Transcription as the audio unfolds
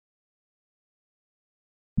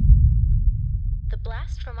The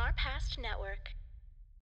Blast from Our Past Network.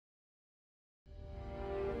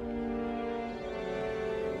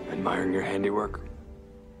 Admiring your handiwork?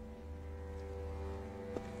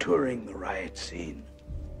 Touring the riot scene.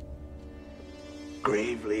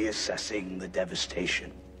 Gravely assessing the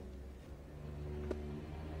devastation.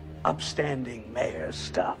 Upstanding mayor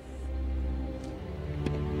stuff.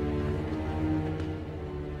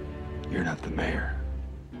 You're not the mayor.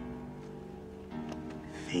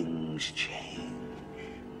 Things change.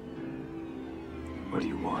 What do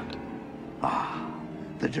you want?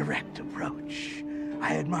 The direct approach.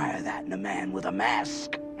 I admire that in a man with a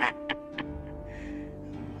mask.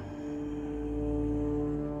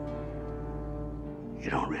 You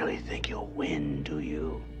don't really think you'll win, do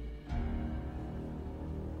you?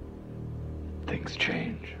 Things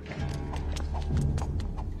change.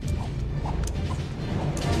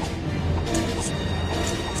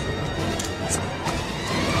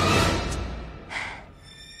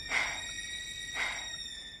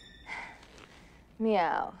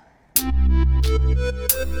 Meow.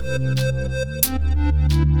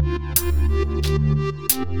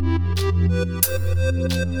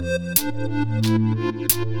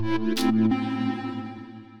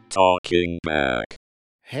 Talking Back.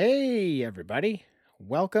 Hey, everybody.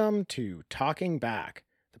 Welcome to Talking Back,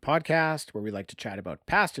 the podcast where we like to chat about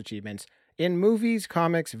past achievements in movies,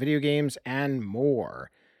 comics, video games, and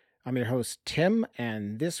more. I'm your host, Tim,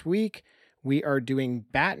 and this week we are doing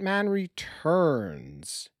Batman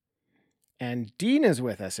Returns. And Dean is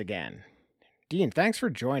with us again. Dean, thanks for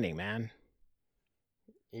joining, man.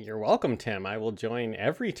 You're welcome, Tim. I will join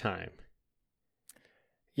every time.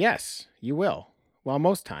 Yes, you will. Well,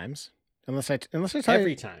 most times. Unless I tell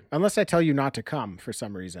Every you, time. Unless I tell you not to come for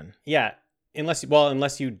some reason. Yeah, unless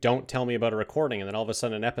you don't tell me about a recording, and then all of a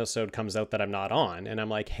sudden an episode comes out that I'm not on, and I'm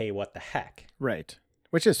like, hey, what the heck? Right.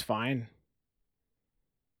 Which is fine.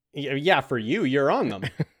 Yeah, for you, you're on them.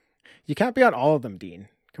 You can't be on all of them, Dean.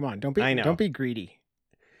 Come on, I know. Don't be greedy.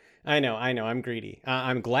 I know, I'm greedy.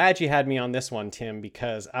 I'm glad you had me on this one, Tim,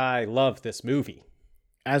 because I love this movie.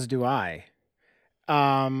 As do I.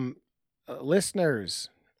 Listeners,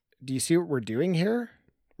 do you see what we're doing here?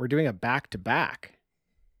 We're doing a back-to-back.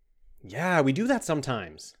 Yeah, we do that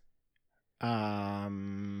sometimes.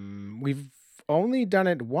 We've only done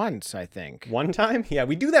it once, I think. One time? Yeah,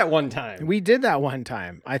 we do that one time. We did that one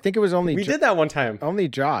time. I think it was only... We did that one time. Only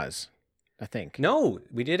Jaws, I think. No,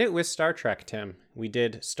 we did it with Star Trek, Tim. We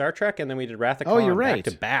did Star Trek, and then we did Wrath of Khan. Oh, you're right.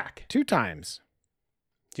 Back to back. 2 times.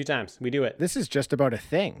 2 times. We do it. This is just about a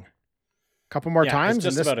thing. Couple more times,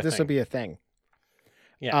 and this will be a thing.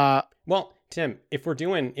 Yeah. Well, Tim, if we're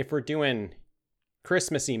doing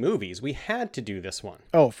Christmassy movies, we had to do this one.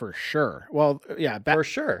 Oh, for sure. Well, yeah, for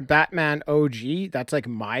sure. Batman OG, that's like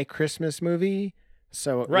my Christmas movie,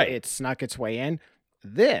 so right. It snuck its way in.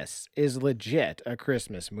 This is legit a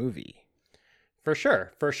Christmas movie. For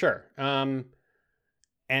sure.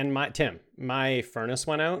 And my furnace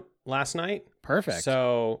went out last night. Perfect.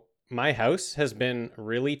 So my house has been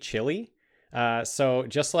really chilly. So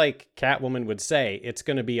just like Catwoman would say, it's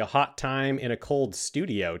going to be a hot time in a cold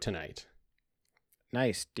studio tonight.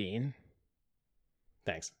 Nice, Dean.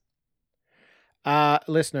 Thanks.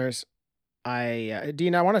 Listeners,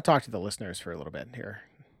 Dean, I want to talk to the listeners for a little bit here.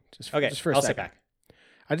 Just for a second. I'll sit back.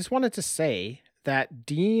 I just wanted to say that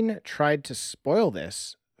Dean tried to spoil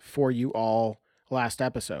this for you all last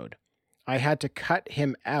episode. I had to cut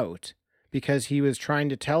him out because he was trying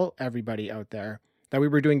to tell everybody out there that we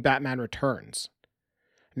were doing Batman Returns.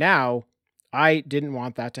 Now, I didn't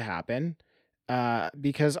want that to happen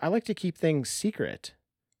because I like to keep things secret.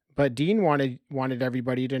 But Dean wanted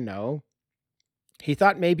everybody to know. He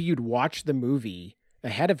thought maybe you'd watch the movie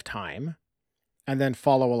ahead of time and then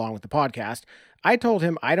follow along with the podcast. I told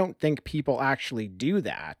him I don't think people actually do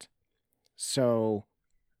that. So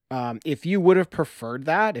if you would have preferred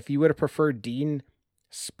that, if you would have preferred Dean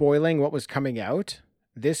spoiling what was coming out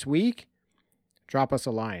this week, drop us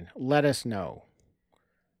a line. Let us know.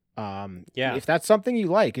 If that's something you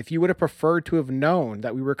like, if you would have preferred to have known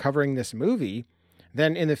that we were covering this movie,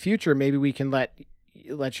 then in the future, maybe we can let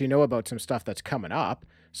you know about some stuff that's coming up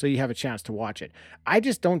so you have a chance to watch it. I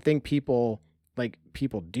just don't think people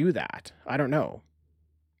do that. I don't know.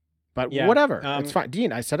 But whatever. It's fine.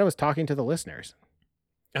 Dean, I said I was talking to the listeners.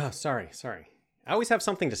 Oh, sorry. I always have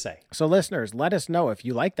something to say. So listeners, let us know if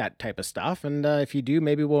you like that type of stuff. And if you do,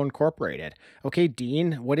 maybe we'll incorporate it. Okay,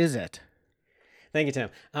 Dean, what is it? Thank you, Tim.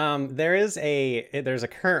 There's a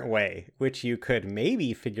current way which you could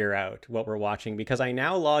maybe figure out what we're watching, because I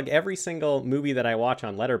now log every single movie that I watch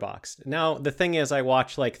on Letterboxd. Now, the thing is, I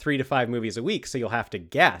watch like 3 to 5 movies a week, so you'll have to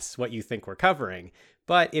guess what you think we're covering.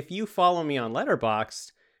 But if you follow me on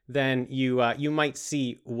Letterboxd, then you might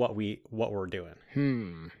see what we're doing.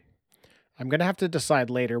 I'm gonna have to decide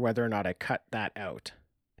later whether or not I cut that out.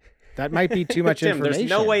 That might be too much Tim, information.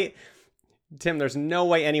 There's no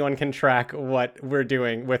way anyone can track what we're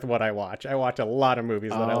doing with what I watch. I watch a lot of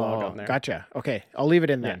movies that I log on there. Gotcha. Okay, I'll leave it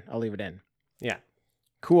in then. I'll leave it in. Yeah.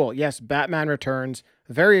 Cool. Yes, Batman Returns.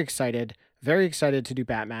 Very excited. Very excited to do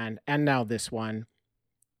Batman. And now this one.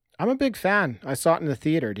 I'm a big fan. I saw it in the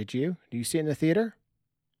theater. Did you? Do you see it in the theater?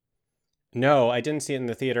 No, I didn't see it in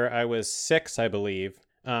the theater. I was 6, I believe.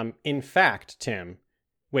 In fact, Tim,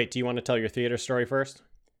 wait, do you want to tell your theater story first?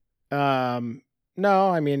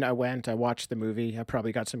 No, I mean, I watched the movie. I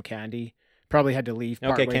probably got some candy. Probably had to leave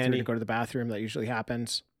partway through to go to the bathroom. That usually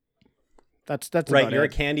happens. That's right. about You're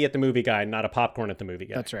it. a candy at the movie guy, not a popcorn at the movie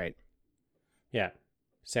guy. That's right. Yeah,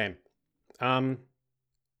 same. I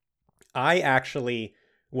actually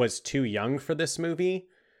was too young for this movie.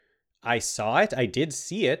 I saw it. I did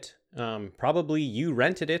see it. Probably you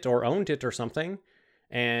rented it or owned it or something,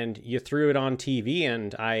 and you threw it on TV,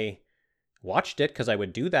 and I watched it because I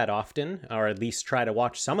would do that often, or at least try to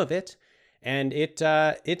watch some of it. And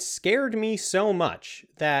it scared me so much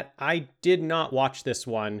that I did not watch this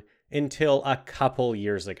one until a couple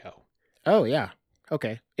years ago. Oh, yeah.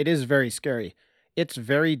 Okay. It is very scary. It's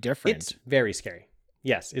very different. It's very scary.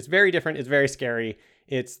 Yes, it's very different. It's very scary.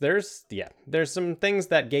 There's some things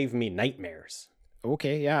that gave me nightmares.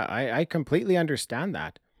 Okay, yeah, I completely understand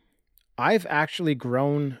that. I've actually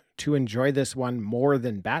grown to enjoy this one more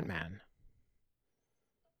than Batman.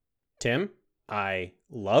 Tim, I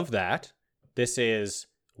love that. This is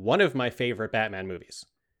one of my favorite Batman movies.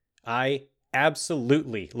 I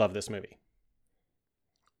absolutely love this movie.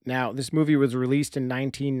 Now, this movie was released in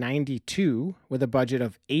 1992 with a budget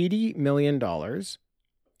of $80 million.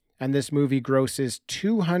 And this movie grosses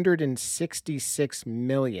 $266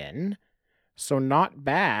 million. So not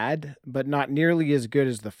bad, but not nearly as good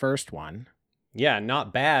as the first one. Yeah,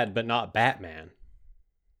 not bad, but not Batman.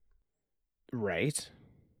 Right.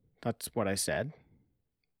 That's what I said.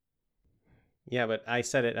 Yeah, but I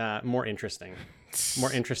said it more interesting.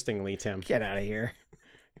 More interestingly, Tim. Get out of here.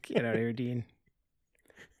 Get out of here, Dean.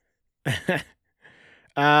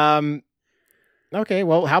 Okay,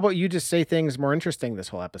 well, how about you just say things more interesting this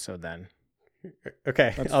whole episode then?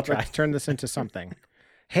 Okay, I'll try. Let's turn this into something.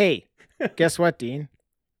 Hey, guess what, Dean?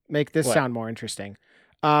 Make this sound more interesting.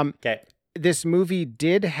 Okay. This movie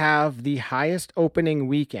did have the highest opening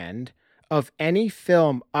weekend of any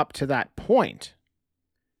film up to that point.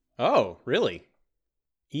 Oh, really?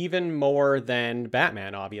 Even more than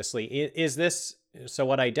Batman, obviously. Is this... So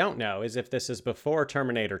what I don't know is if this is before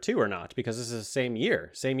Terminator 2 or not, because this is the same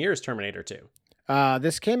year as Terminator 2.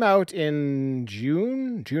 This came out in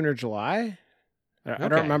June or July. I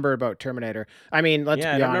don't remember about Terminator. I mean, let's be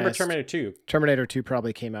honest. I don't remember Terminator 2. Terminator 2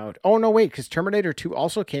 probably came out. Oh, no, wait, because Terminator 2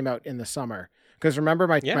 also came out in the summer. Because remember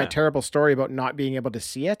my terrible story about not being able to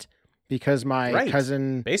see it because my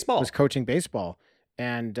cousin was coaching baseball.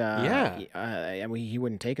 And he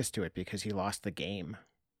wouldn't take us to it because he lost the game.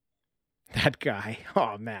 That guy.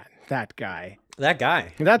 Oh, man. That guy.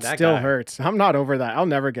 That still hurts. I'm not over that. I'll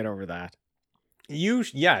never get over that.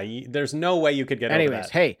 There's no way you could get over that. Anyways,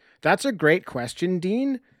 hey, that's a great question,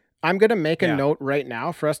 Dean. I'm going to make a note right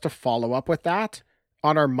now for us to follow up with that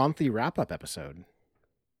on our monthly wrap-up episode.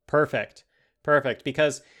 Perfect.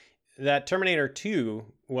 Because that Terminator 2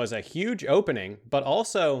 was a huge opening, but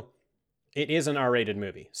also it is an R-rated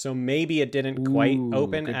movie. So maybe it didn't quite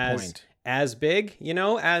open as big,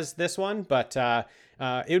 as this one, but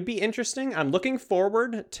it would be interesting. I'm looking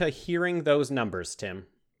forward to hearing those numbers, Tim.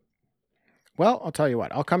 Well, I'll tell you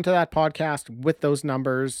what. I'll come to that podcast with those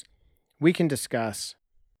numbers. We can discuss.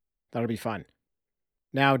 That'll be fun.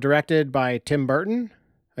 Now, directed by Tim Burton,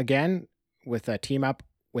 again, with a team up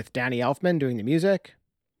with Danny Elfman doing the music.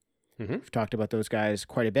 Mm-hmm. We've talked about those guys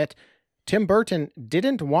quite a bit. Tim Burton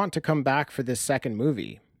didn't want to come back for this second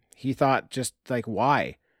movie. He thought just like,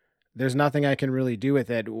 why? There's nothing I can really do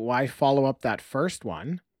with it. Why follow up that first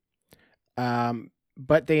one?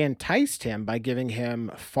 But they enticed him by giving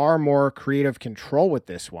him far more creative control with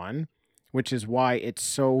this one, which is why it's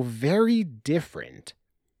so very different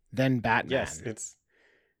than Batman. Yes,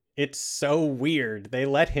 it's so weird. They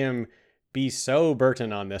let him be so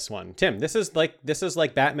Burton on this one. Tim, this is like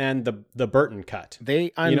Batman the Burton cut.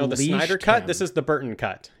 They unleashed the Snyder cut. him. This is the Burton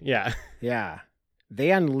cut. Yeah. Yeah.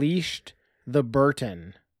 They unleashed the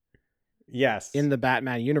Burton. Yes. in the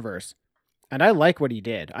Batman universe. And I like what he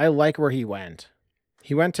did. I like where he went.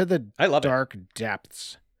 He went to the I love it. dark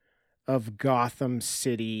depths of Gotham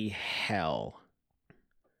City hell.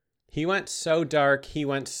 He went so dark. He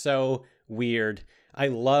went so weird. I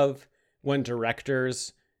love when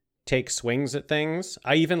directors take swings at things.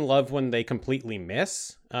 I even love when they completely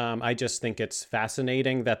miss. I just think it's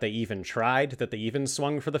fascinating that they even tried, that they even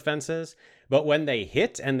swung for the fences. But when they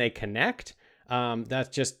hit and they connect, that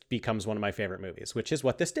just becomes one of my favorite movies, which is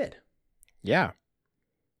what this did. Yeah.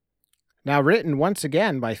 Now written once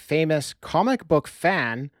again by famous comic book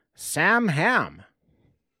fan Sam Hamm.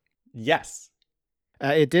 Yes.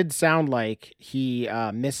 It did sound like he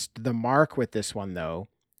missed the mark with this one, though,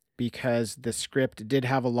 because the script did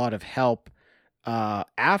have a lot of help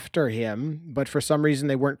after him, but for some reason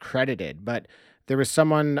they weren't credited. But there was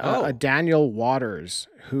someone, a Daniel Waters,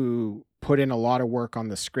 who put in a lot of work on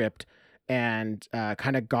the script and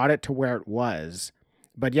kind of got it to where it was.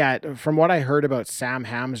 But yeah, from what I heard about Sam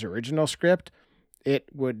Hamm's original script, it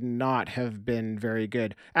would not have been very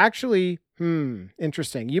good. Actually,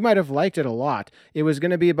 interesting. You might have liked it a lot. It was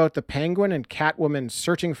going to be about the Penguin and Catwoman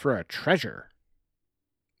searching for a treasure.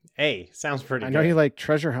 Hey, sounds pretty good. I know you like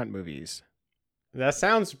treasure hunt movies. That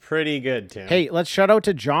sounds pretty good, Tim. Hey, let's shout out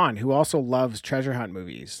to John, who also loves treasure hunt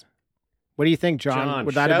movies. What do you think, John?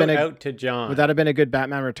 Would that have been out to John. Would that have been a good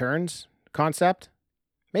Batman Returns concept?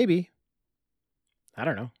 Maybe. I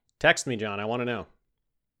don't know. Text me, John. I want to know.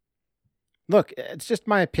 Look, it's just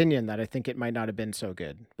my opinion that I think it might not have been so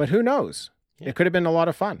good. But who knows? Yeah. It could have been a lot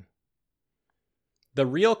of fun. The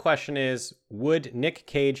real question is, would Nick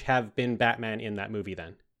Cage have been Batman in that movie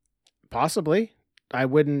then? Possibly. I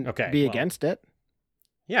wouldn't be against it.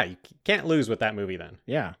 Yeah, you can't lose with that movie then.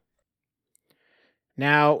 Yeah.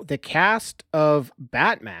 Now, the cast of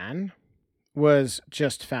Batman was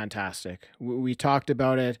just fantastic. We talked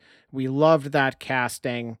about it. We loved that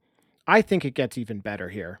casting. I think it gets even better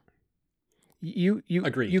here. You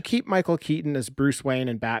Agreed. You keep Michael Keaton as Bruce Wayne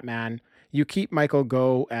and Batman. You keep Michael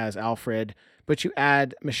Gough as Alfred, but you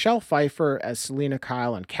add Michelle Pfeiffer as Selena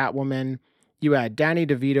Kyle and Catwoman. You add Danny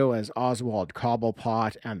DeVito as Oswald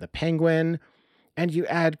Cobblepot and the Penguin, and you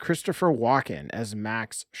add Christopher Walken as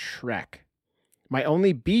Max Schreck. My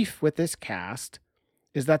only beef with this cast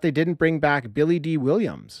is that they didn't bring back Billy D.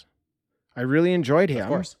 Williams. I really enjoyed him. Of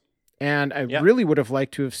course. And I really would have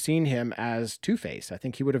liked to have seen him as Two-Face. I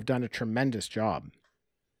think he would have done a tremendous job.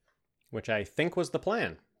 Which I think was the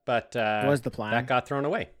plan, but was the plan. That got thrown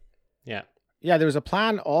away. Yeah. Yeah, there was a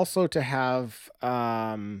plan also to have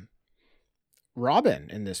Robin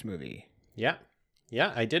in this movie. Yeah.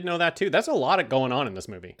 Yeah, I did know that too. That's a lot going on in this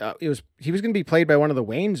movie. He was going to be played by one of the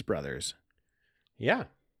Wayans brothers. Yeah.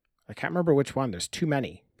 I can't remember which one. There's too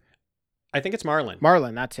many. I think it's Marlon.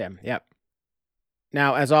 Marlon, that's him. Yep.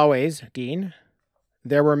 Now, as always, Dean,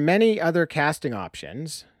 there were many other casting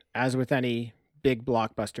options, as with any big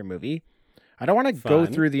blockbuster movie. I don't want to go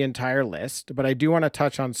through the entire list, but I do want to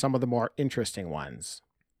touch on some of the more interesting ones.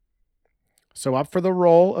 So up for the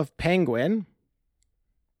role of Penguin,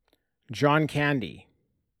 John Candy.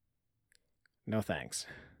 No thanks.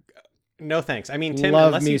 No thanks. I mean, Tim,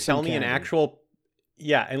 Love unless me you some tell me an Candy. actual...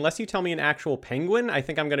 Yeah, unless you tell me an actual penguin, I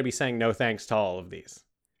think I'm going to be saying no thanks to all of these.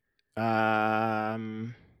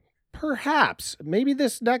 Perhaps. Maybe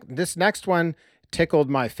this next one tickled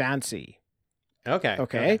my fancy.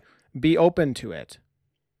 Okay. Be open to it.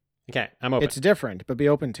 Okay, I'm open. It's different, but be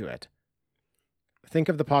open to it. Think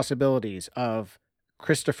of the possibilities of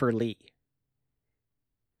Christopher Lee.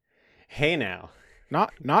 Hey now.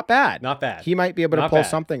 Not bad. Not bad. He might be able to Not pull bad.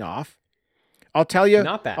 something off. I'll tell you.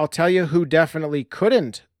 Not bad. I'll tell you who definitely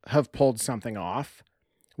couldn't have pulled something off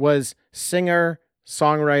was singer,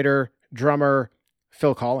 songwriter, drummer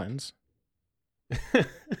Phil Collins.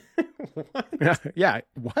 What? Yeah.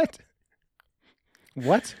 What?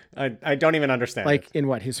 What? I don't even understand. Like it. in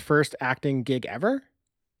what, his first acting gig ever?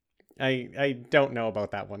 I don't know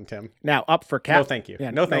about that one, Tim. Now up for No, thank you.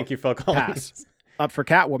 Yeah, no, thank you, Phil Collins. Pass. Up for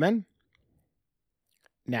Catwoman.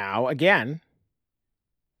 Now again,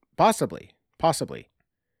 possibly.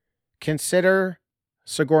 Consider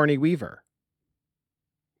Sigourney Weaver.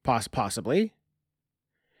 Possibly.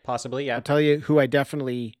 Possibly, yeah. I'll tell you who I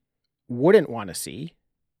definitely wouldn't want to see,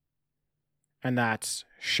 and that's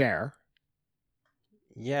Cher.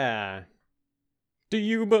 Yeah. Do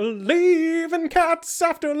you believe in cats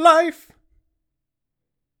after life?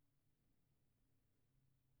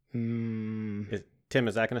 Tim,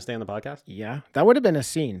 is that going to stay on the podcast? Yeah, that would have been a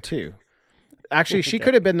scene too. Actually, she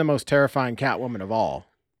could have been the most terrifying Catwoman of all.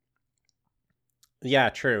 Yeah,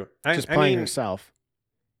 true. Just playing herself.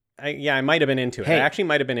 I might have been into it. Hey, I actually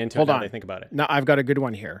might have been into it hold now on. that I think about it. Now, I've got a good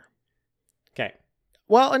one here.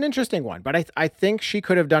 Well, an interesting one, but I think she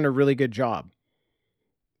could have done a really good job.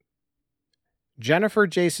 Jennifer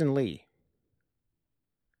Jason Leigh.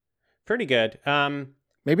 Pretty good.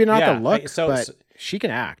 Maybe not Yeah, the look, so- but she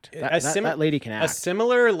can act. That lady can a act.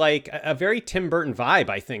 similar, like a very Tim Burton vibe,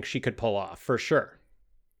 I think she could pull off for sure.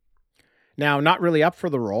 Now, not really up for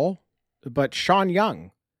the role, but Sean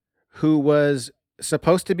Young, who was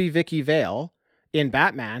supposed to be Vicky Vale in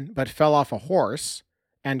Batman, but fell off a horse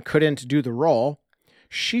and couldn't do the role,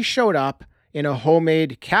 she showed up in a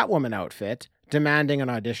homemade Catwoman outfit demanding an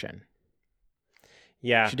audition.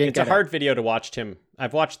 Yeah, She didn't it's a get it. hard video to watch, Tim.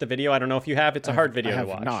 I've watched the video. I don't know if you have. It's a hard video I to have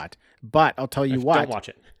watch. not. But I'll tell you what. Don't watch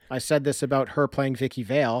it. I said this about her playing Vicky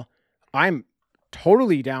Vale. I'm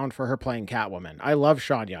totally down for her playing Catwoman. I love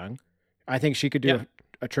Sean Young. I think she could do Yeah.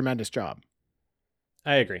 a tremendous job.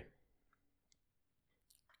 I agree.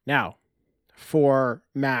 Now, for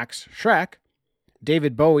Max Shrek,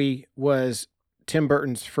 David Bowie was Tim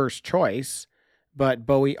Burton's first choice, but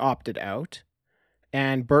Bowie opted out.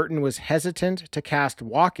 And Burton was hesitant to cast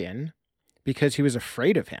Walken because he was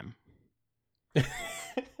afraid of him.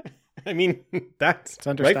 I mean, that's It's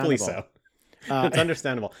understandable. rightfully so. It's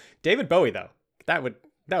understandable. David Bowie, though, that would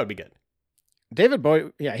be good. David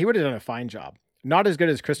Bowie, yeah, he would have done a fine job. Not as good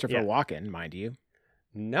as Christopher Yeah. Walken, mind you.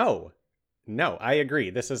 No, I agree.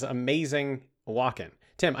 This is amazing walk-in.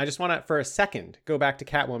 Tim, I just want to, for a second, go back to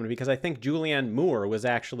Catwoman because I think Julianne Moore was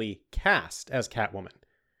actually cast as Catwoman,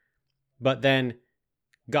 but then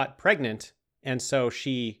got pregnant, and so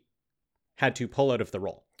she had to pull out of the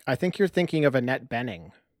role. I think you're thinking of Annette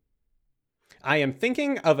Bening. I am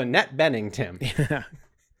thinking of Annette Bening, Tim.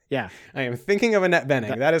 Yeah. I am thinking of Annette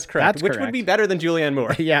Bening. That is correct. that's Which correct. would be better than Julianne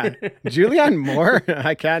Moore. Yeah. Julianne Moore?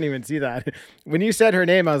 I can't even see that. When you said her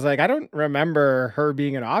name, I was like, I don't remember her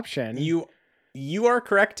being an option. You are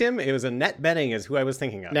correct, Tim. It was Annette Bening is who I was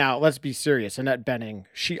thinking of. Now, let's be serious. Annette Bening,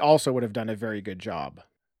 she also would have done a very good job.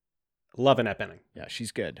 Love Annette Bening. Yeah,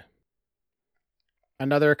 she's good.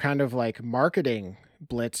 Another kind of like marketing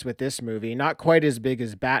blitz with this movie, not quite as big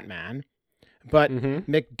as Batman, but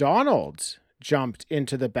McDonald's jumped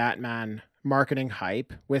into the Batman marketing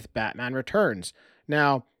hype with Batman Returns.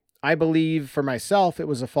 Now, I believe for myself, it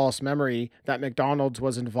was a false memory that McDonald's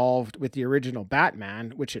was involved with the original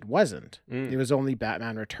Batman, which it wasn't. It was only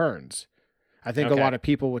Batman Returns. I think a Okay. lot of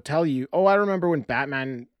people would tell you, oh, I remember when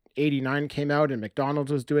Batman 89 came out and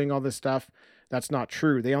McDonald's was doing all this stuff. That's not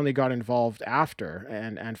true. They only got involved after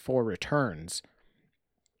and for Returns.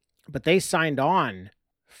 But they signed on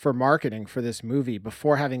for marketing for this movie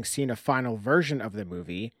before having seen a final version of the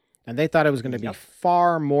movie. And they thought it was going to be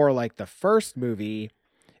far more like the first movie.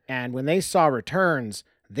 And when they saw Returns,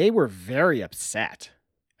 they were very upset,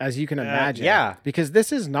 as you can imagine. yeah. Because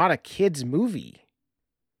this is not a kid's movie.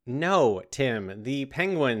 No, Tim. The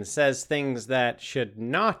Penguin says things that should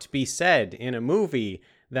not be said in a movie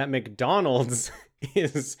that McDonald's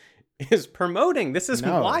is promoting. This is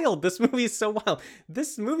No. wild. This movie is so wild.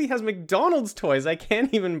 This movie has McDonald's toys. I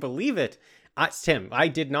can't even believe it. Tim,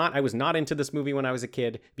 I was not into this movie when I was a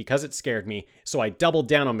kid because it scared me. So I doubled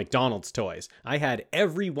down on McDonald's toys. I had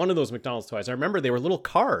every one of those McDonald's toys. I remember they were little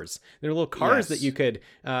cars. They were little cars that Yes. you could,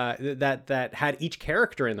 that had each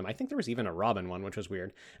character in them. I think there was even a Robin one, which was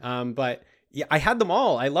weird. But yeah, I had them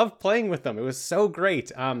all. I loved playing with them. It was so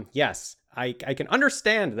great. Yes, I can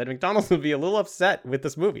understand that McDonald's would be a little upset with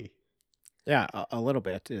this movie. Yeah, a little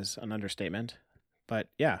bit is an understatement. But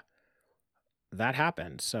yeah, that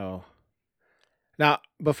happened. So now,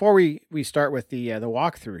 before we start with the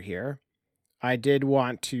walkthrough here, I did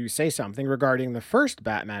want to say something regarding the first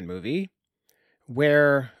Batman movie,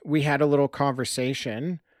 where we had a little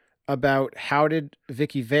conversation about how did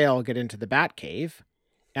Vicky Vale get into the Batcave,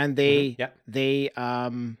 and they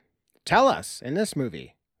tell us in this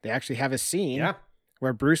movie. They actually have a scene Yeah.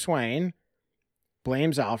 where Bruce Wayne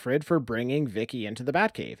blames Alfred for bringing Vicky into the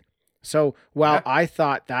Batcave. So while I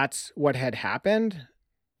thought that's what had happened,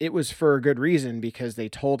 it was for a good reason because they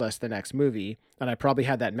told us the next movie, and I probably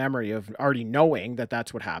had that memory of already knowing that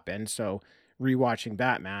that's what happened. So rewatching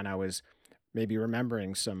Batman, I was maybe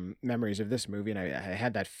remembering some memories of this movie, and I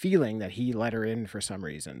had that feeling that he let her in for some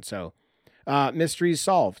reason. So mysteries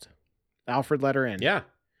solved. Alfred let her in.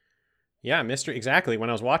 Yeah, mystery. Exactly. When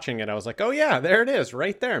I was watching it, I was like, oh, yeah, there it is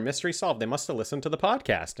right there. Mystery solved. They must have listened to the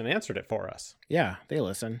podcast and answered it for us. Yeah, they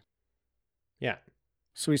listen. Yeah.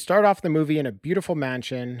 So we start off the movie in a beautiful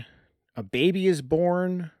mansion. A baby is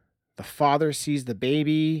born. The father sees the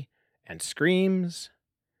baby and screams.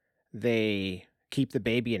 They keep the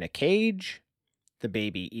baby in a cage. The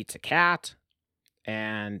baby eats a cat.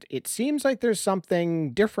 And it seems like there's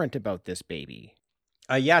something different about this baby.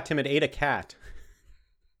 Yeah, Tim, it ate a cat.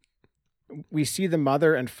 We see the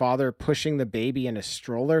mother and father pushing the baby in a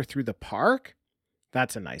stroller through the park.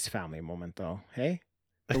 That's a nice family moment, though. Hey,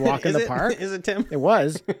 the walk in the park. Is it, Tim? It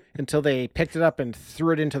was until they picked it up and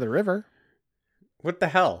threw it into the river. What the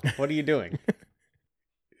hell? What are you doing?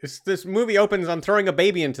 This movie opens on throwing a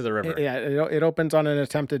baby into the river. Yeah, it opens on an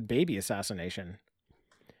attempted baby assassination.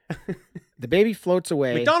 The baby floats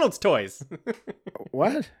away. McDonald's toys.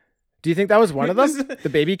 What? Do you think that was one of them? The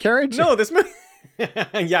baby carriage? No, this movie.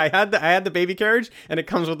 Yeah, I had the baby carriage, and it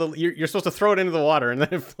comes with you're supposed to throw it into the water, and then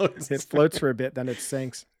it floats. It floats for a bit, then it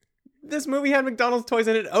sinks. This movie had McDonald's toys,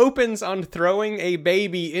 and it opens on throwing a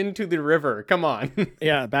baby into the river. Come on.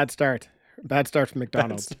 Yeah, bad start. Bad start from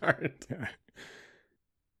McDonald's. Bad start.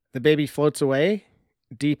 The baby floats away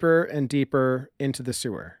deeper and deeper into the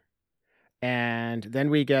sewer. And then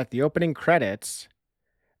we get the opening credits,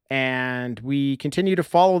 and we continue to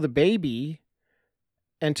follow the baby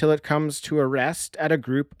until it comes to a rest at a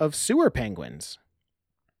group of sewer penguins.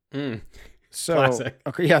 So, classic.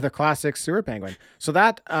 Okay, yeah, the classic sewer penguin. So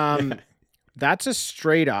that that's a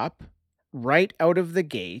straight up, right out of the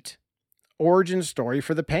gate, origin story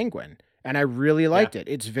for the penguin. And I really liked it.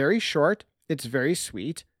 It's very short. It's very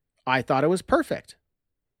sweet. I thought it was perfect.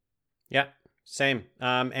 Yeah, same.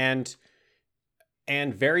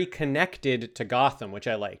 And very connected to Gotham, which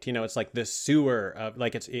I liked. You know, it's like the sewer of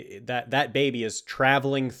like that baby is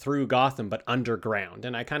traveling through Gotham but underground,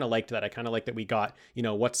 and I kind of liked that. I kind of like that we got, you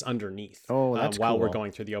know, what's underneath. Oh, that's while cool. we're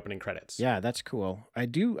going through the opening credits. Yeah, that's cool. I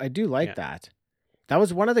do like that. That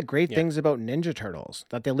was one of the great things about Ninja Turtles,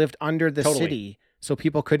 that they lived under the city so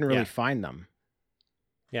people couldn't really find them.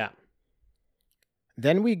 Yeah.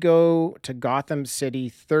 Then we go to Gotham City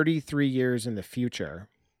 33 years in the future.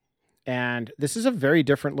 And this is a very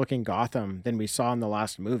different looking Gotham than we saw in the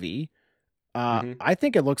last movie. I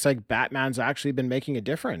think it looks like Batman's actually been making a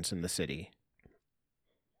difference in the city.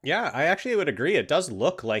 Yeah, I actually would agree. It does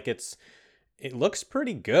look like it looks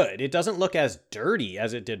pretty good. It doesn't look as dirty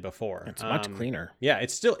as it did before. It's much cleaner. Yeah,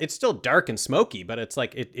 it's still dark and smoky, but it's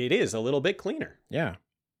like it is a little bit cleaner. Yeah.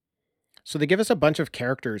 So they give us a bunch of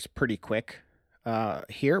characters pretty quick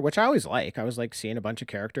here, which I always like. I always like seeing a bunch of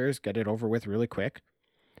characters, get it over with really quick.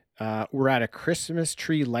 We're at a Christmas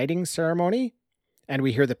tree lighting ceremony, and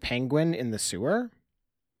we hear the penguin in the sewer.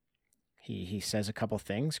 He says a couple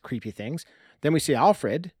things, creepy things. Then we see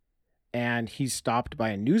Alfred, and he's stopped by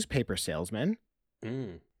a newspaper salesman.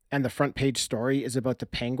 And the front page story is about the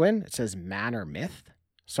penguin. It says man or myth.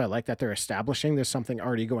 So I like that they're establishing there's something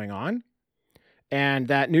already going on. And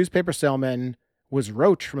that newspaper salesman was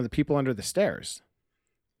Roach from The People Under the Stairs.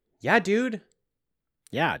 Yeah, dude.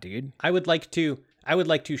 Yeah, dude. I would like to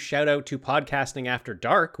shout out to Podcasting After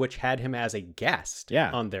Dark, which had him as a guest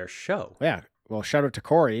on their show. Yeah. Well, shout out to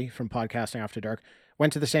Corey from Podcasting After Dark.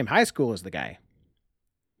 Went to the same high school as the guy.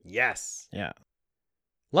 Yes. Yeah.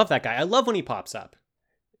 Love that guy. I love when he pops up.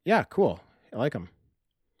 Yeah, cool. I like him.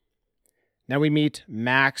 Now we meet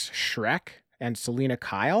Max Schreck and Selena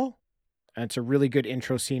Kyle. And it's a really good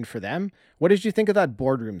intro scene for them. What did you think of that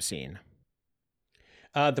boardroom scene?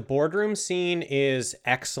 The boardroom scene is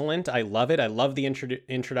excellent. I love it. I love the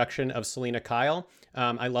introduction of Selena Kyle.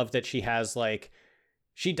 I love that she has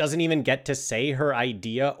she doesn't even get to say her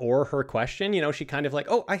idea or her question. You know, she kind of like,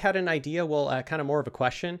 oh, I had an idea. Well, kind of more of a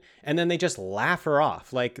question. And then they just laugh her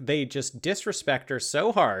off. Like they just disrespect her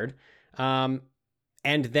so hard.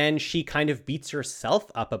 And then she kind of beats herself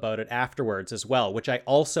up about it afterwards as well, which I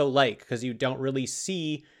also like because you don't really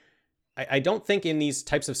see... I don't think in these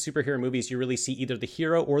types of superhero movies you really see either the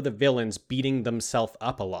hero or the villains beating themselves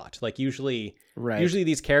up a lot. Like usually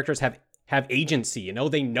these characters have agency, you know,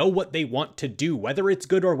 they know what they want to do, whether it's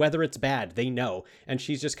good or whether it's bad, they know. And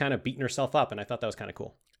she's just kind of beating herself up, and I thought that was kind of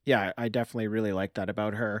cool. Yeah, I definitely really like that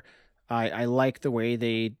about her. I like the way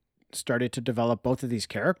they started to develop both of these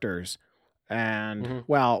characters. And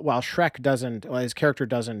while his character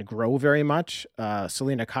doesn't grow very much,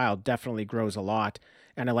 Selena Kyle definitely grows a lot.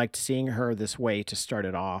 And I liked seeing her this way to start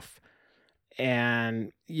it off.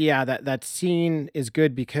 And yeah, that scene is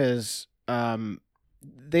good because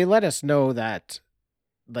they let us know that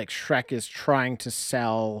like Shrek is trying to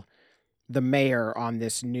sell the mayor on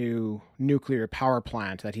this new nuclear power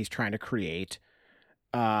plant that he's trying to create.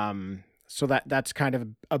 So that's kind of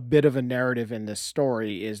a bit of a narrative in this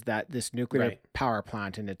story, is that this nuclear power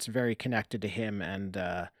plant, and it's very connected to him and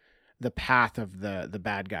the path of the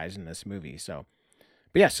bad guys in this movie. So,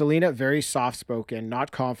 but yeah, Selena, very soft-spoken,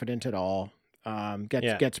 not confident at all.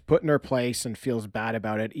 Gets put in her place and feels bad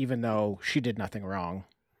about it, even though she did nothing wrong.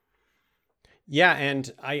 Yeah,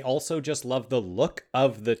 and I also just love the look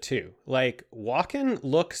of the two. Like, Walken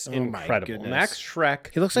looks incredible. Max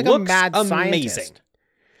Schreck, he looks like a mad amazing. scientist.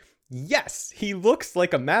 Yes, he looks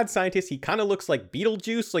like a mad scientist. He kind of looks like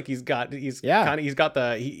Beetlejuice. Like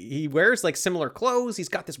he wears like similar clothes. He's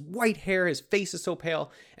got this white hair. His face is so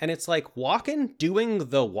pale, and it's like Walken doing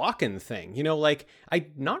the Walken thing. You know, like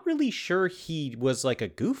I'm not really sure he was like a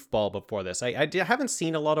goofball before this. I haven't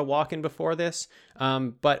seen a lot of Walken before this.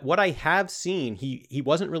 But what I have seen, he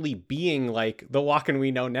wasn't really being like the Walken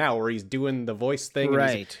we know now, where he's doing the voice thing.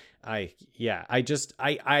 Right. I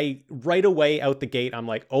right away out the gate, I'm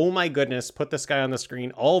like, oh my goodness, put this guy on the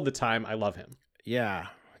screen all the time. I love him. Yeah.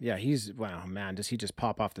 Wow, man, does he just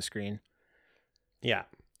pop off the screen? Yeah.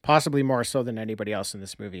 Possibly more so than anybody else in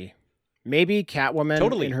this movie. Maybe Catwoman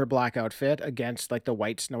Totally. in her black outfit against like the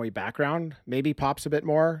white snowy background maybe pops a bit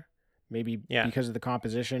more. Maybe because of the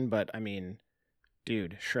composition, but I mean,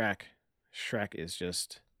 dude, Shrek is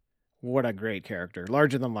just, what a great character.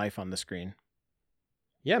 Larger than life on the screen.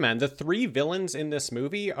 Yeah, man. The three villains in this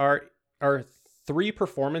movie are three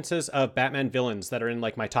performances of Batman villains that are in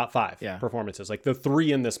like my top 5 performances. Like the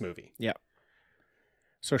three in this movie. Yeah.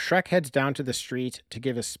 So Shrek heads down to the street to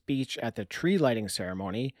give a speech at the tree lighting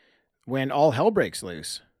ceremony when all hell breaks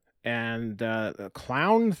loose. And the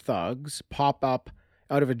clown thugs pop up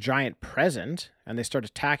out of a giant present and they start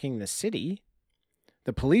attacking the city.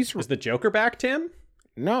 The police... Is the Joker back, Tim?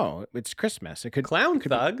 No, it's Christmas. It could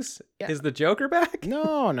thugs? Yeah. Is the Joker back?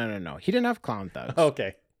 No. He didn't have clown thugs.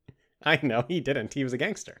 Okay. I know, he didn't. He was a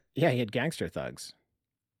gangster. Yeah, he had gangster thugs.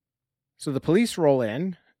 So the police roll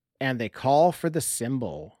in and they call for the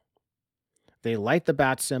symbol. They light the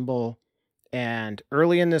bat symbol, and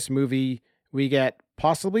early in this movie, we get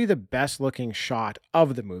possibly the best looking shot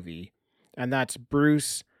of the movie. And that's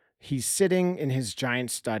Bruce. He's sitting in his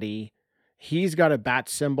giant study. He's got a bat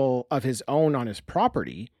symbol of his own on his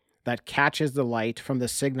property that catches the light from the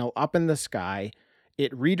signal up in the sky.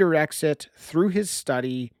 It redirects it through his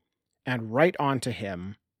study and right onto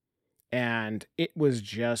him. And it was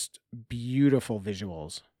just beautiful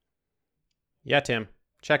visuals. Yeah, Tim.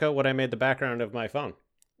 Check out what I made the background of my phone.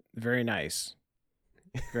 Very nice.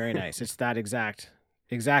 Very nice. It's that exact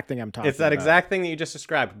thing I'm talking about. It's that exact thing that you just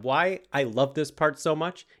described. Why I love this part so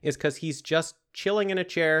much is because he's just chilling in a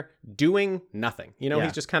chair doing nothing. You know,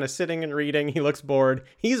 he's just kind of sitting and reading. He looks bored.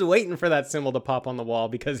 He's waiting for that symbol to pop on the wall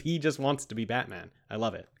because he just wants to be Batman. I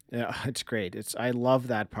love it. Yeah, it's great. I love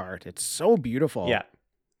that part. It's so beautiful. Yeah.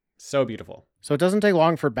 So beautiful. So it doesn't take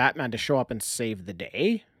long for Batman to show up and save the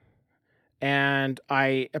day. And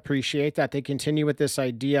I appreciate that they continue with this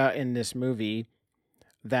idea in this movie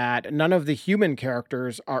that none of the human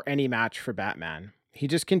characters are any match for Batman. He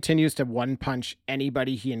just continues to one punch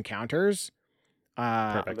anybody he encounters.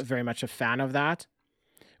 Perfect. Very much a fan of that.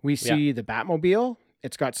 We see the Batmobile.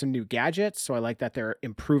 It's got some new gadgets, so I like that they're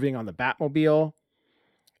improving on the Batmobile.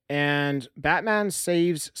 And Batman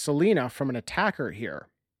saves Selina from an attacker here.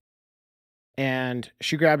 And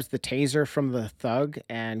she grabs the taser from the thug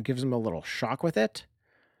and gives him a little shock with it.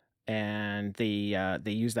 And they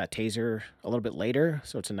use that taser a little bit later,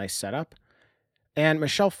 so it's a nice setup. And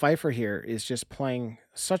Michelle Pfeiffer here is just playing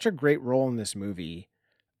such a great role in this movie.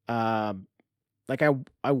 Like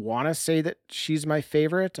I want to say that she's my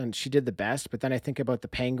favorite and she did the best, but then I think about the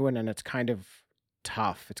Penguin and it's kind of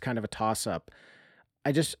tough. It's kind of a toss-up.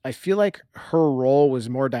 I feel like her role was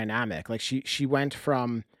more dynamic. Like she went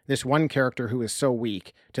from this one character who is so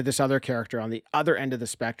weak to this other character on the other end of the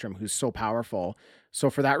spectrum who's so powerful. So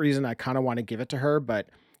for that reason, I kind of want to give it to her. But,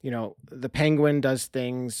 you know, the Penguin does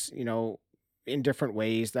things, you know, in different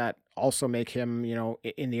ways that also make him, you know,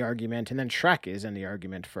 in the argument. And then Shrek is in the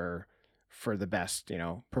argument for the best, you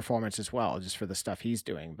know, performance as well, just for the stuff he's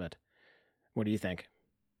doing. But what do you think?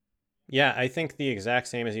 Yeah, I think the exact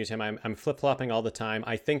same as you, Tim. I'm flip-flopping all the time.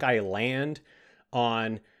 I think I land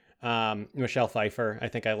on Michelle Pfeiffer. I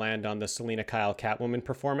think I land on the Selina Kyle Catwoman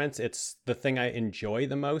performance. It's the thing I enjoy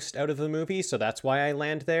the most out of the movie, so that's why I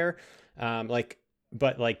land there.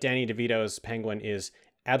 But Danny DeVito's Penguin is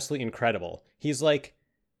absolutely incredible. He's like,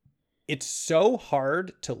 it's so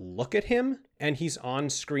hard to look at him, and he's on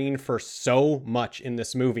screen for so much in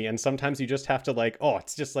this movie. And sometimes you just have to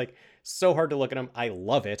it's just like so hard to look at him. I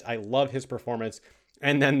love it. I love his performance.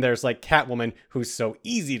 And then there's like Catwoman, who's so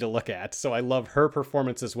easy to look at. So I love her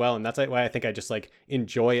performance as well. And that's why I think I just like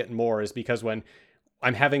enjoy it more, is because when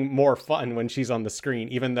I'm having more fun when she's on the screen,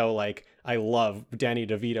 even though like I love Danny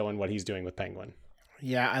DeVito and what he's doing with Penguin.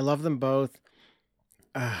 Yeah, I love them both.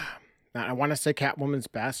 I want to say Catwoman's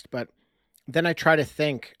best, but then I try to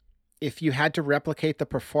think, if you had to replicate the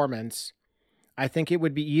performance, I think it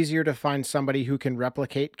would be easier to find somebody who can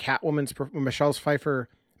replicate Michelle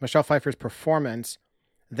Pfeiffer's performance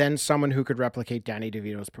than someone who could replicate Danny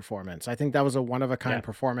DeVito's performance. I think that was a one-of-a-kind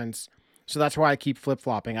performance. So that's why I keep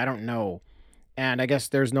flip-flopping. I don't know. And I guess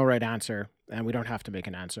there's no right answer, and we don't have to make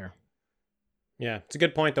an answer. Yeah, it's a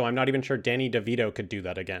good point, though. I'm not even sure Danny DeVito could do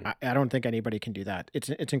that again. I don't think anybody can do that. It's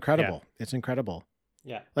incredible. Yeah. It's incredible.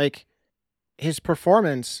 Yeah. Like, his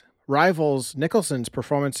performance rivals Nicholson's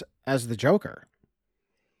performance as the Joker.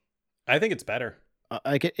 I think it's better.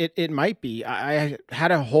 Like, it might be. I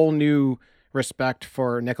had a whole new respect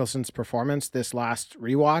for Nicholson's performance this last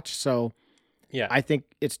rewatch, so Yeah. I think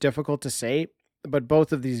it's difficult to say, but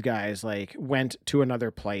both of these guys like went to another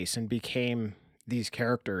place and became these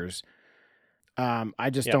characters. I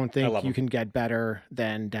just Yeah, don't I think love you him. can get better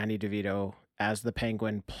than Danny DeVito as the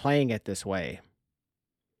Penguin playing it this way.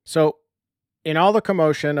 So, in all the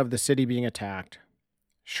commotion of the city being attacked,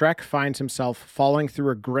 Shrek finds himself falling through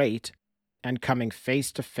a grate and coming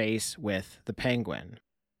face to face with the Penguin.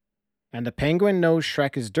 And the Penguin knows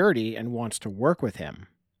Shrek is dirty and wants to work with him.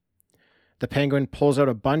 The Penguin pulls out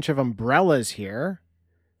a bunch of umbrellas here,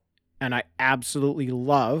 and I absolutely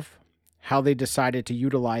love how they decided to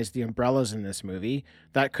utilize the umbrellas in this movie.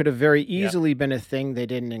 That could have very easily been a thing they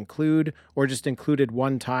didn't include or just included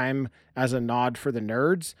one time as a nod for the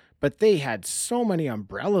nerds, but they had so many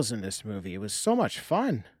umbrellas in this movie. It was so much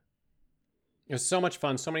fun. It was so much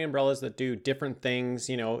fun. So many umbrellas that do different things.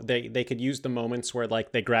 You know, they could use the moments where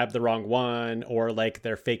like they grab the wrong one or like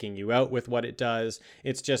they're faking you out with what it does.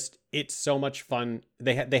 It's so much fun.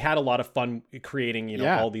 They had a lot of fun creating, you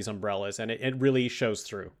know, all these umbrellas, and it really shows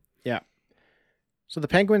through. Yeah. So the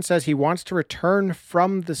Penguin says he wants to return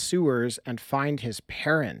from the sewers and find his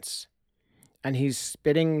parents. And he's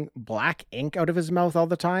spitting black ink out of his mouth all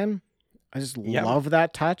the time. I just love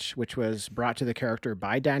that touch, which was brought to the character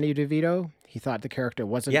by Danny DeVito. He thought the character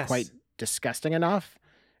wasn't quite disgusting enough,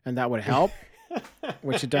 and that would help,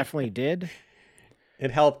 which it definitely did.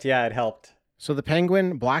 It helped. Yeah, it helped. So the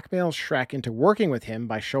Penguin blackmails Shrek into working with him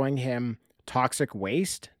by showing him toxic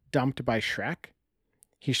waste dumped by Shrek.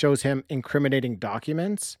 He shows him incriminating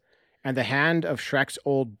documents and the hand of Shrek's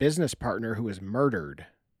old business partner who is murdered.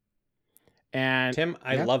 And Tim,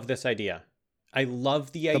 I love this idea. I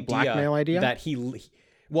love the idea, blackmail idea that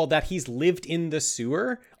that he's lived in the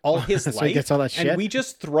sewer all his so life, he gets all that shit? and we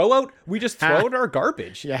just throw out our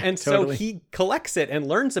garbage, Yeah, and totally. so he collects it and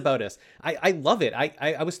learns about us. I love it.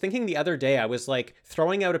 I was thinking the other day, I was like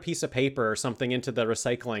throwing out a piece of paper or something into the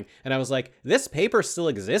recycling, and I was like, this paper still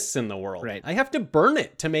exists in the world. Right. I have to burn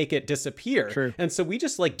it to make it disappear. True. And so we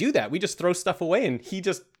just like do that. We just throw stuff away, and he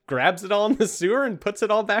just grabs it all in the sewer and puts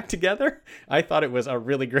it all back together. I thought it was a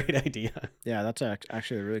really great idea. Yeah, that's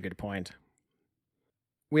actually a really good point.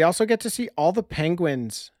 We also get to see all the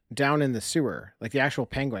penguins down in the sewer, like the actual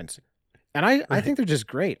penguins. And I think they're just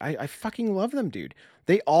great. I fucking love them, dude.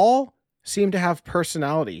 They all seem to have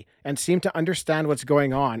personality and seem to understand what's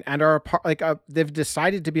going on and are a part, they've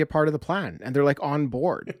decided to be a part of the plan and they're like on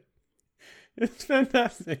board. It's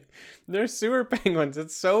fantastic. They're sewer penguins.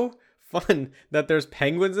 It's so fun that there's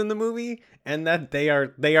penguins in the movie and that they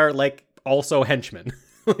are like also henchmen.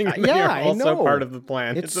 Like, they are also I know. part of the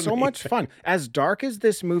plan. It's so much fun. As dark as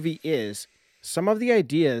this movie is, some of the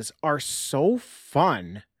ideas are so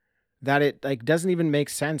fun that it like doesn't even make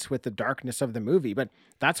sense with the darkness of the movie. But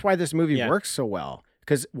that's why this movie works so well.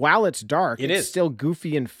 Because while it's dark, it's still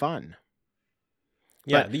goofy and fun.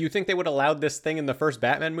 Yeah, But you think they would have allowed this thing in the first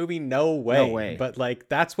Batman movie? No way. No way. But like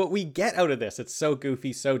that's what we get out of this. It's so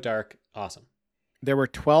goofy, so dark. Awesome. there were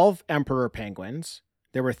 12 emperor penguins.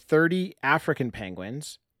 There were 30 African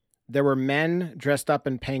penguins. There were men dressed up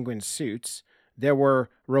in penguin suits. There were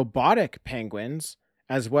robotic penguins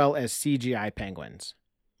as well as CGI penguins.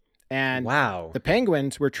 And wow, the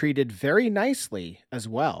penguins were treated very nicely as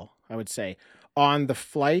well, I would say. On the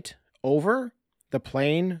flight over, the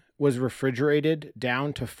plane was refrigerated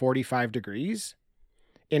down to 45 degrees.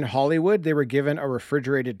 In Hollywood, they were given a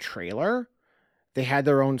refrigerated trailer. They had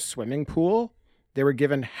their own swimming pool. They were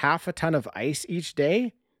given half a ton of ice each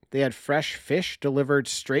day. They had fresh fish delivered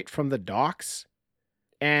straight from the docks.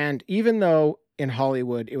 And even though in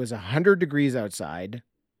Hollywood it was 100 degrees outside,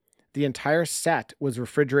 the entire set was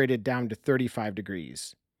refrigerated down to 35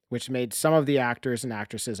 degrees, which made some of the actors and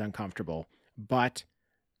actresses uncomfortable. But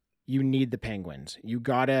you need the penguins. You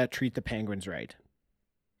gotta treat the penguins right.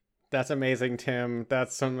 that's amazing, Tim.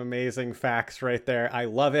 That's some amazing facts right there. I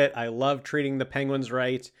love it. I love treating the penguins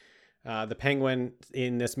right. The penguin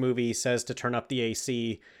in this movie says to turn up the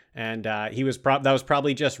AC, and that was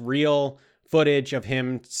probably just real footage of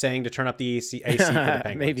him saying to turn up the AC for the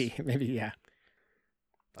penguins. maybe, yeah.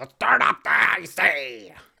 Let's turn up the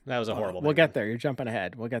AC. That was a horrible. We'll get there. You're jumping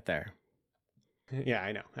ahead. We'll get there. Yeah,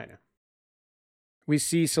 I know. We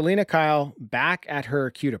see Selena Kyle back at her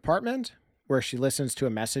cute apartment. where she listens to a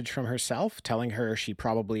message from herself telling her she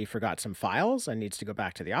probably forgot some files and needs to go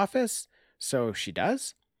back to the office. So she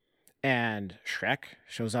does. And Shrek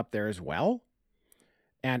shows up there as well.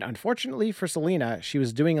 And unfortunately for Selena, she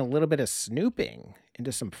was doing a little bit of snooping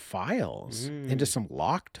into some files, into some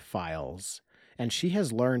locked files. And she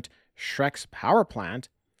has learned Shrek's power plant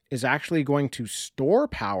is actually going to store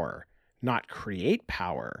power, not create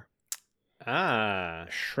power. Ah,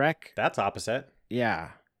 Shrek. that's opposite. Yeah.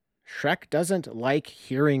 Shrek doesn't like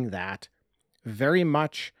hearing that very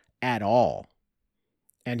much at all.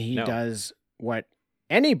 And he does what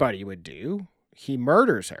anybody would do. He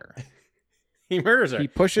murders her. He murders her. He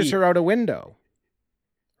pushes her out a window.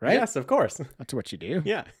 Right? Yes, of course. That's what you do.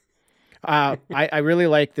 Yeah. I really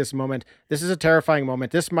like this moment. This is a terrifying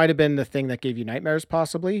moment. This might have been the thing that gave you nightmares,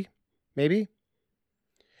 possibly. Maybe.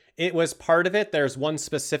 It was part of it. There's one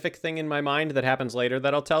specific thing in my mind that happens later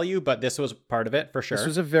that I'll tell you, but this was part of it for sure. This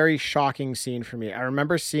was a very shocking scene for me. I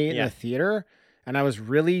remember seeing it in the theater, and I was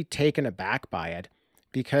really taken aback by it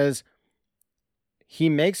because he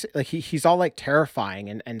makes like he's all like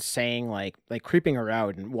terrifying and saying like creeping her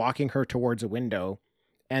out and walking her towards a window,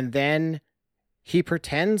 and then he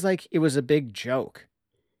pretends like it was a big joke,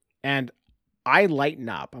 and I lighten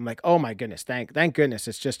up. I'm like, oh my goodness, thank goodness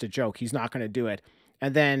it's just a joke. He's not going to do it.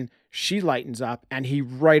 And then she lightens up and he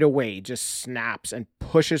right away just snaps and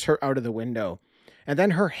pushes her out of the window. And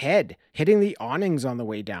then her head hitting the awnings on the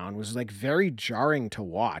way down was like very jarring to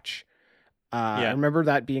watch. I remember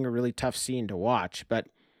that being a really tough scene to watch, but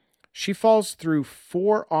she falls through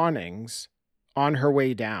 4 awnings on her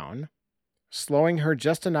way down, slowing her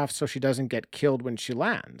just enough so she doesn't get killed when she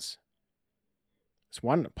lands. It's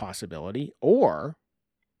one possibility. Or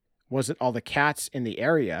was it all the cats in the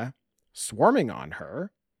area swarming on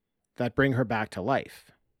her that bring her back to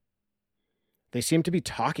life? They seem to be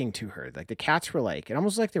talking to her. Like the cats were like, it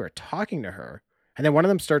almost like they were talking to her. And then one of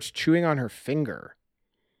them starts chewing on her finger,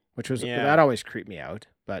 which was, that always creeped me out,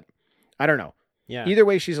 but I don't know. Yeah. Either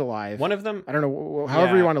way, she's alive. One of them, I don't know.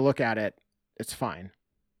 However you want to look at it, it's fine.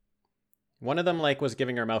 One of them like was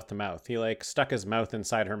giving her mouth to mouth. He like stuck his mouth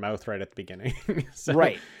inside her mouth right at the beginning. So,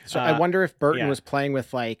 right. So I wonder if Burton was playing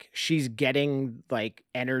with like, she's getting like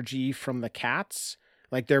energy from the cats.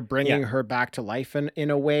 Like they're bringing her back to life in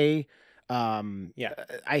a way.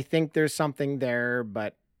 I think there's something there,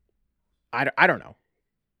 but I don't know.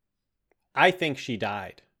 I think she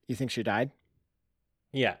died. You think she died?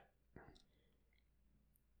 Yeah.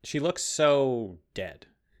 She looks so dead.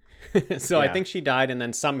 So I think she died and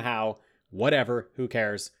then somehow, whatever, who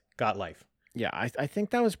cares, got life. Yeah, I think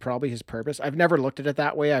that was probably his purpose. I've never looked at it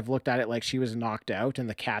that way. I've looked at it like she was knocked out and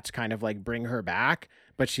the cats kind of like bring her back,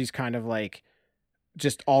 but she's kind of like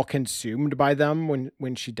just all consumed by them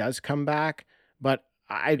when she does come back. But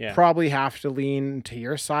I'd probably have to lean to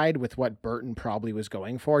your side with what Burton probably was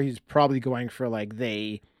going for. He's probably going for like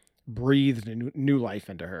they breathed new life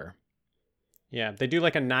into her. Yeah, they do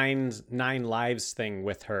like a nine lives thing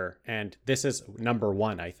with her, and this is number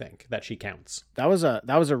 1, I think, that she counts. That was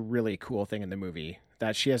a really cool thing in the movie,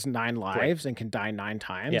 that she has 9 lives and can die 9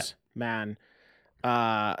 times. Yeah.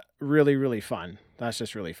 Man, really, really fun. That's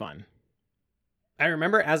just really fun. I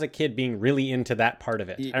remember as a kid being really into that part of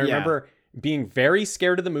it. I remember being very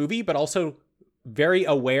scared of the movie, but also very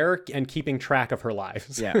aware and keeping track of her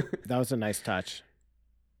lives. Yeah, that was a nice touch.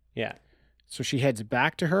 Yeah. So she heads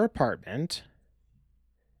back to her apartment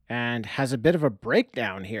and has a bit of a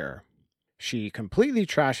breakdown here. She completely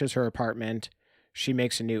trashes her apartment. She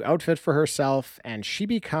makes a new outfit for herself, and she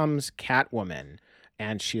becomes Catwoman,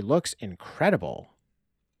 and she looks incredible.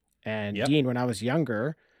 And Dean, when I was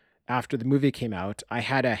younger, after the movie came out, I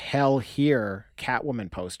had a Hell Here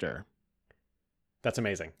Catwoman poster. That's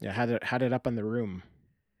amazing. Yeah, had it up in the room.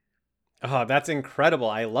 Oh, that's incredible.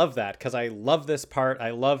 I love that because I love this part. I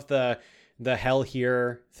love the Hell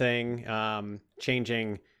Here thing,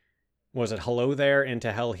 changing, was it hello there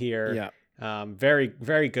into Hell Here? Yeah. Very,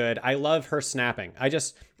 very good. I love her snapping. I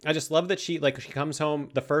just love that she comes home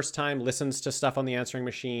the first time, listens to stuff on the answering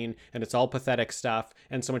machine, and it's all pathetic stuff.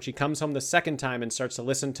 And so when she comes home the second time and starts to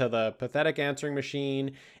listen to the pathetic answering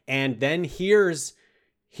machine, and then here's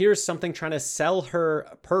something trying to sell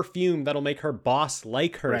her perfume that'll make her boss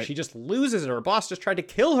like her. Right. She just loses it. Her boss just tried to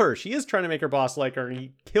kill her. She is trying to make her boss like her, and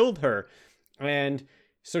he killed her. And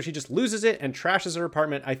so she just loses it and trashes her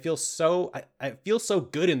apartment. I feel so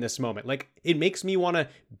good in this moment. Like, it makes me want to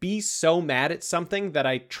be so mad at something that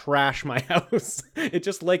I trash my house. It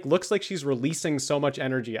just like looks like she's releasing so much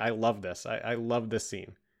energy. I love this. I love this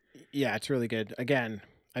scene. Yeah, it's really good. Again,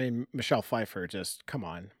 I mean, Michelle Pfeiffer, just come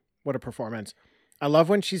on. What a performance. I love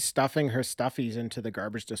when she's stuffing her stuffies into the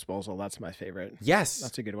garbage disposal. That's my favorite. Yes.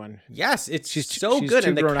 That's a good one. Yes, it's She's so she's good. Too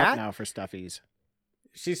And the grown up cat, now for stuffies.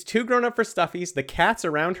 she's too grown up for stuffies. The cats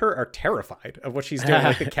around her are terrified of what she's doing.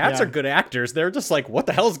 Like, the cats Yeah. are good actors. They're just like, what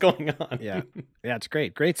the hell's going on? Yeah, yeah, it's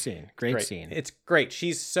great. Great scene. Great scene. It's great.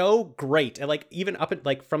 She's so great. And like even up at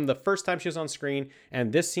like from the first time she was on screen,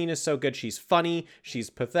 and this scene is so good. She's funny.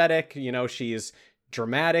 She's pathetic. You know, she's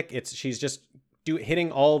dramatic. She's just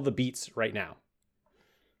hitting all the beats right now.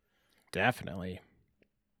 Definitely.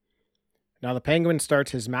 Now the Penguin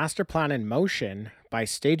starts his master plan in motion by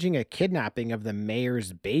staging a kidnapping of the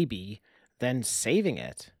mayor's baby, then saving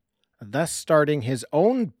it, thus starting his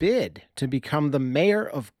own bid to become the mayor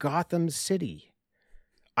of Gotham City.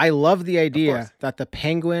 I love the idea that the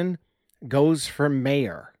Penguin goes for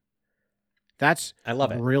mayor. I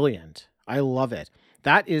love it. Brilliant. I love it.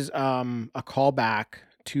 That is a callback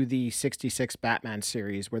to the 66 Batman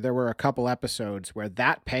series, where there were a couple episodes where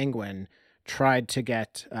that Penguin tried to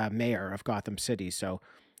get mayor of Gotham City. So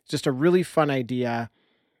just a really fun idea.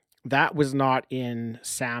 That was not in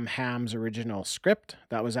Sam Hamm's original script.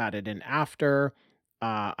 That was added in after.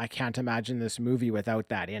 I can't imagine this movie without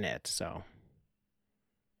that in it. So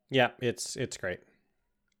Yeah, it's great.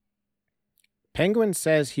 Penguin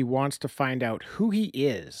says he wants to find out who he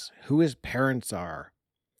is, who his parents are.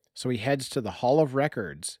 So he heads to the Hall of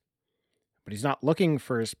Records. But he's not looking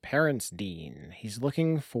for his parents, Dean. He's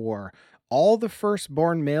looking for all the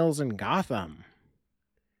firstborn males in Gotham.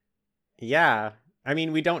 Yeah. I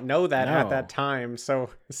mean, we don't know that at No. that time. So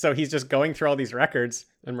he's just going through all these records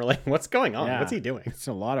and we're like, what's going on? Yeah. What's he doing? It's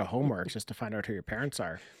a lot of homework just to find out who your parents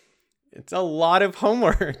are. It's a lot of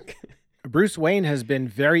homework. Bruce Wayne has been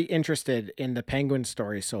very interested in the Penguin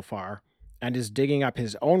story so far and is digging up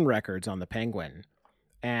his own records on the Penguin.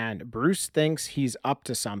 And Bruce thinks he's up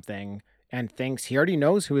to something and thinks he already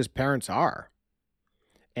knows who his parents are.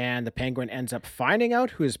 And the Penguin ends up finding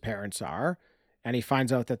out who his parents are, and he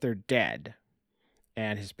finds out that they're dead.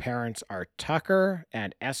 And his parents are Tucker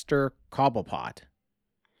and Esther Cobblepot.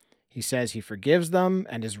 He says he forgives them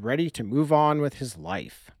and is ready to move on with his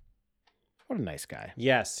life. What a nice guy.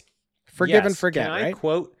 Yes. Forgive and Yes. forget, Can I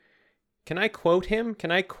right? Can I quote him?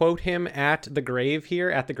 Can I quote him at the grave here,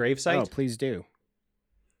 at the gravesite? Oh, please do.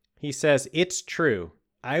 He says, "It's true.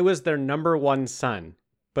 I was their number one son,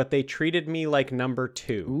 but they treated me like number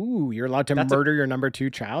two." Ooh, you're allowed to That's murder your number 2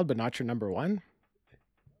 child, but not your number 1?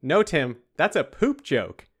 No, Tim, that's a poop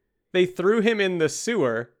joke. They threw him in the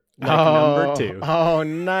sewer like number 2. Oh,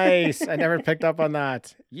 nice. I never picked up on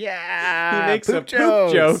that. Yeah. He makes a poop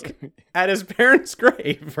jokes. joke at his parents'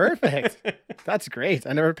 grave. Perfect. That's great.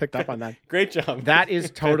 I never picked up on that. Great job. That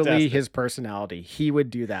is totally Fantastic. his personality. He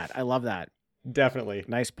would do that. I love that. Definitely.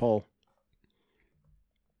 Nice pull.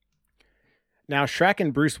 Now, Shrek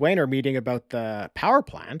and Bruce Wayne are meeting about the power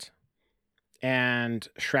plant, and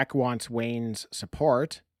Shrek wants Wayne's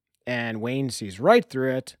support, and Wayne sees right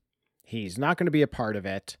through it. He's not going to be a part of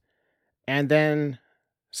it. And then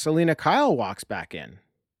Selena Kyle walks back in.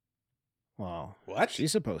 Well, What?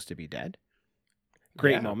 she's supposed to be dead.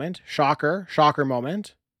 Great Yeah. moment. Shocker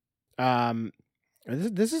moment.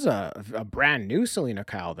 This is a brand new Selena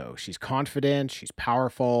Kyle, though. She's confident. She's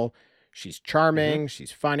powerful. She's charming.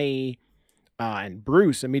 She's funny. And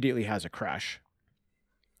Bruce immediately has a crush.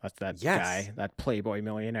 That's that Yes. guy, that playboy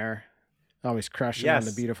millionaire. Always crushing on the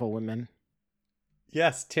Yes. beautiful women.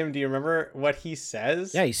 Yes, Tim, do you remember what he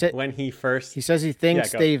says? Yeah, he said- when he first... He says he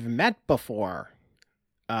thinks go. they've met before.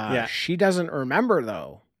 Yeah. She doesn't remember,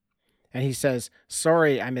 though. And he says,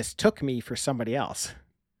 "Sorry, I mistook me for somebody else,"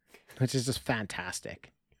 which is just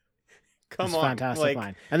fantastic. Come It's on. fantastic like,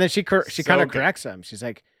 line. And then she so kind of good. corrects him. She's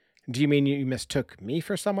like, "Do you mean you mistook me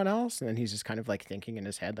for someone else?" And then he's just kind of like thinking in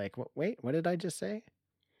his head, like, "Wait, what did I just say?"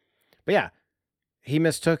 But yeah, he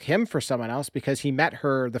mistook him for someone else because he met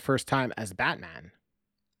her the first time as Batman,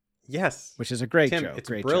 Yes. which is a great Tim, joke. it's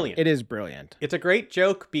great brilliant. Joke. It is brilliant. It's a great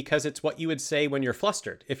joke because it's what you would say when you're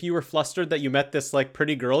flustered. If you were flustered that you met this like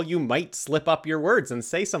pretty girl, you might slip up your words and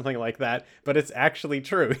say something like that, but it's actually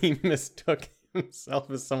true. He mistook himself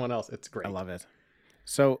as someone else. It's great. I love it.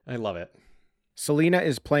 So I love it. Selena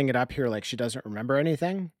is playing it up here like she doesn't remember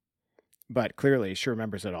anything, but clearly she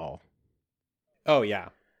remembers it all. Oh, yeah.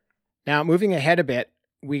 Now, moving ahead a bit,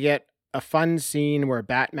 we get a fun scene where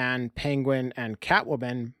Batman, Penguin, and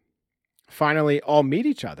Catwoman finally all meet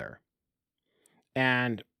each other.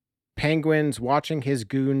 And Penguin's watching his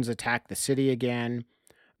goons attack the city again.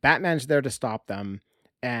 Batman's there to stop them.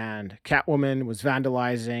 And Catwoman was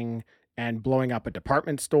vandalizing and blowing up a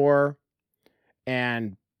department store.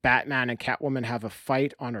 And Batman and Catwoman have a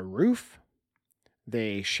fight on a roof.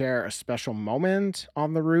 They share a special moment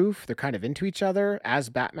on the roof. They're kind of into each other as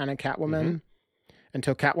Batman and Catwoman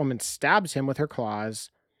until Catwoman stabs him with her claws,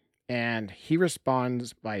 and he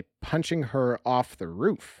responds by punching her off the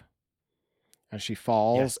roof. And she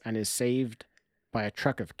falls and is saved by a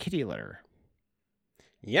truck of kitty litter.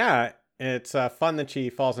 Yeah, it's fun that she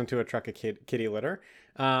falls into a truck of kitty litter.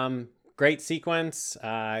 Great sequence.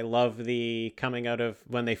 I love the coming out of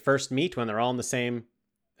when they first meet, when they're all in the same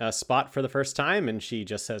spot for the first time, and she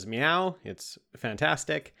just says meow. It's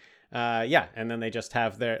fantastic. And then they just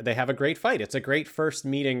have a great fight. It's a great first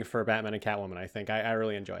meeting for Batman and Catwoman, I think. I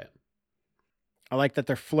really enjoy it. I like that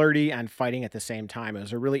they're flirty and fighting at the same time. It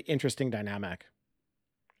was a really interesting dynamic.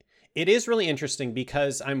 It is really interesting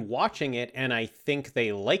because I'm watching it and I think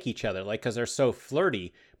they like each other, like, because they're so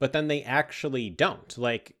flirty, but then they actually don't.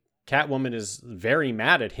 Like, Catwoman is very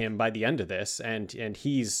mad at him by the end of this, and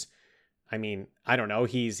he's, I mean, I don't know,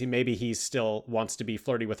 he still wants to be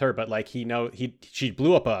flirty with her, but like she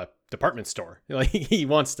blew up a department store. Like, he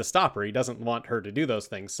wants to stop her. He doesn't want her to do those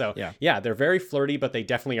things. So yeah, they're very flirty, but they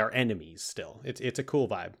definitely are enemies still. It's a cool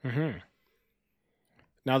vibe. Mm-hmm.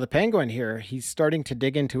 Now the Penguin here, he's starting to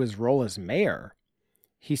dig into his role as mayor.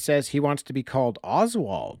 He says he wants to be called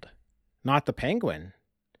Oswald, not the Penguin.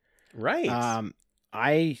 Right.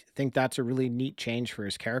 I think that's a really neat change for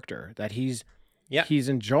his character, that he's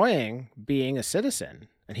enjoying being a citizen,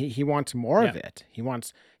 and he wants more of it.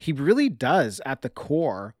 He really does at the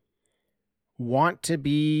core want to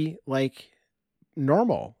be like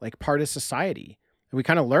normal, like part of society. And we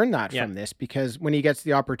kind of learn that from this, because when he gets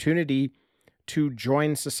the opportunity to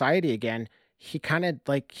join society again, he kind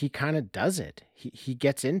of does it. He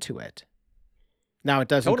gets into it. Now it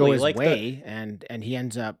doesn't go his way, and he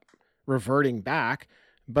ends up reverting back.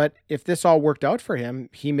 But if this all worked out for him,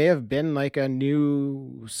 he may have been like a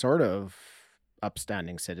new sort of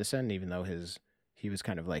upstanding citizen, even though he was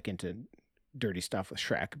kind of like into dirty stuff with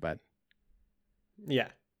Shrek. But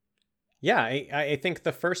I think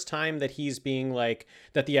the first time that he's being like,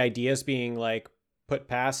 that the idea is being like put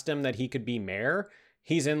past him that he could be mayor,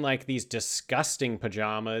 he's in like these disgusting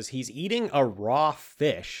pajamas. He's eating a raw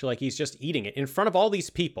fish. Like, he's just eating it in front of all these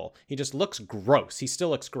people. He just looks gross. He still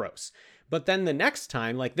looks gross. But then the next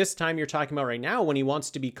time, like this time you're talking about right now, when he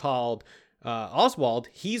wants to be called Oswald,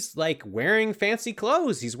 he's like wearing fancy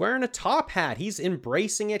clothes. He's wearing a top hat. He's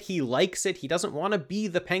embracing it. He likes it. He doesn't want to be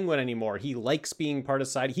the Penguin anymore. He likes being part of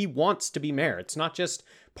society. He wants to be mayor. It's not just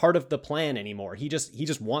part of the plan anymore. He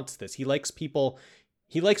just wants this. He likes people.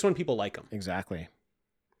 He likes when people like him. Exactly.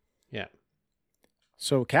 Yeah.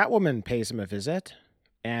 So Catwoman pays him a visit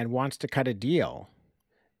and wants to cut a deal.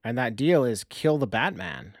 And that deal is kill the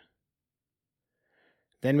Batman.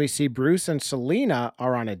 Then we see Bruce and Selina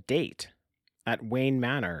are on a date at Wayne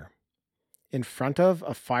Manor in front of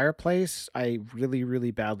a fireplace I really,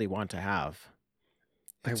 really badly want to have.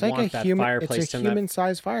 It's like a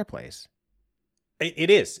human-sized fireplace.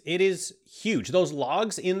 It is. It is huge. Those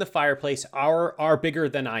logs in the fireplace are bigger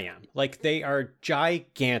than I am. Like, they are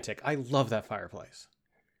gigantic. I love that fireplace.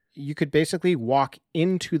 You could basically walk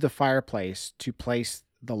into the fireplace to place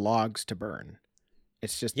the logs to burn.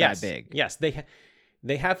 It's just that big. Yes,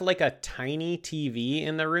 they have like a tiny TV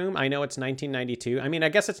in the room. I know it's 1992. I mean, I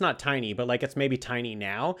guess it's not tiny, but like, it's maybe tiny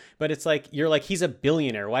now. But it's like, you're like, he's a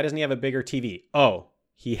billionaire. Why doesn't he have a bigger TV? Oh,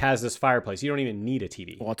 he has this fireplace. You don't even need a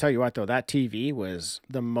TV. Well, I'll tell you what, though, that TV was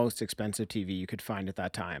the most expensive TV you could find at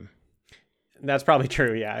that time. That's probably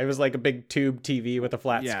true, yeah. It was like a big tube TV with a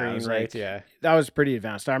flat screen, right? Yeah. That was pretty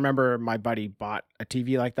advanced. I remember my buddy bought a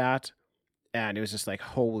TV like that, and it was just like,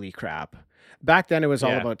 holy crap. Back then, it was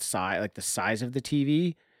all about size, like the size of the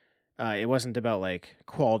TV. It wasn't about like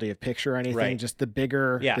quality of picture or anything. Just the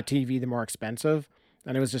bigger the TV, the more expensive.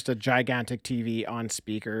 And it was just a gigantic TV on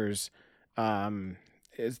speakers.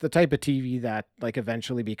 It's the type of TV that like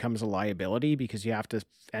eventually becomes a liability because you have to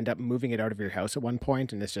end up moving it out of your house at one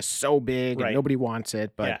point, and it's just so big and nobody wants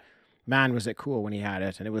it. But man, was it cool when he had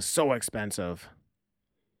it, and it was so expensive.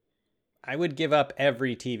 I would give up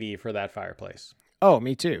every TV for that fireplace. Oh,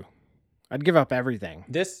 me too. I'd give up everything.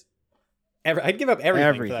 I'd give up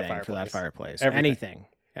everything for that fireplace. Everything.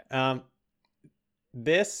 Anything.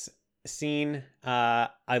 This scene,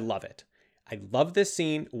 I love it. I love this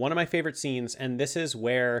scene. One of my favorite scenes. And this is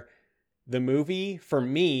where the movie, for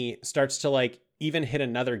me, starts to like even hit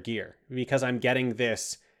another gear, because I'm getting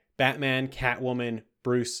this Batman, Catwoman,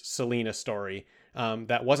 Bruce, Selina story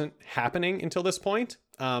that wasn't happening until this point.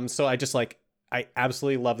 So I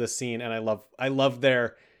absolutely love this scene, and I love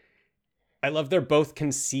their both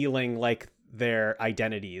concealing like their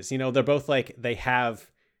identities. You know, they're both like, they have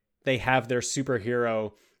their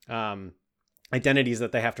superhero identities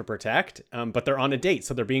that they have to protect, but they're on a date,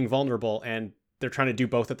 so they're being vulnerable and they're trying to do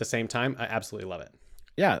both at the same time. I absolutely love it.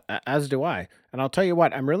 Yeah, as do I. And I'll tell you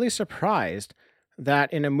what, I'm really surprised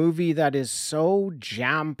that in a movie that is so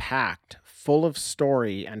jam-packed, full of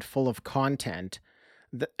story and full of content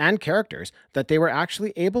and characters, that they were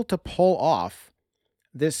actually able to pull off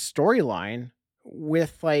this storyline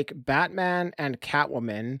with like Batman and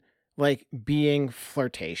Catwoman like being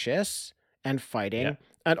flirtatious and fighting,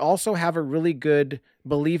 and also have a really good,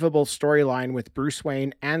 believable storyline with Bruce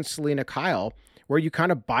Wayne and Selena Kyle, where you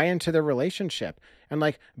kind of buy into their relationship. And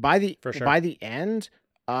like by the end,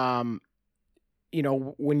 you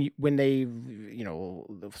know, when they, you know,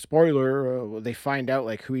 the spoiler, they find out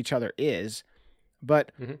like who each other is,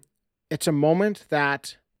 but it's a moment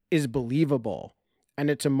that is believable, and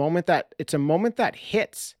it's a moment that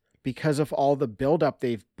hits because of all the buildup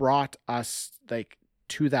they've brought us like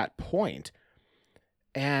to that point.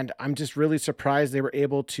 And I'm just really surprised they were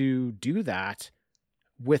able to do that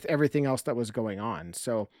with everything else that was going on.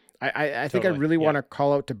 So I think I really want to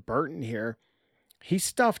call out to Burton here. He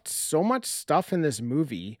stuffed so much stuff in this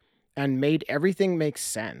movie and made everything make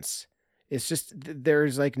sense. It's just,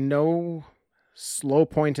 there's like no slow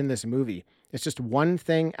point in this movie. It's just one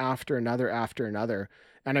thing after another after another.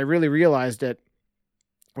 And I really realized it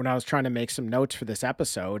when I was trying to make some notes for this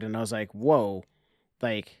episode, and I was like, whoa,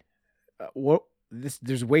 like what?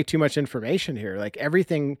 There's way too much information here. Like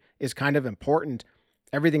everything is kind of important.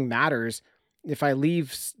 Everything matters. If I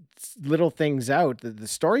leave little things out, the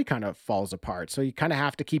story kind of falls apart. So you kind of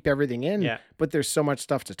have to keep everything in, but there's so much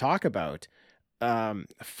stuff to talk about.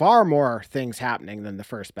 Far more things happening than the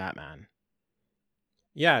first Batman.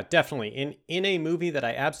 Yeah, definitely. In a movie that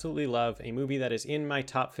I absolutely love, a movie that is in my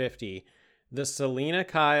top 50, the Selena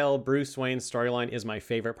Kyle Bruce Wayne storyline is my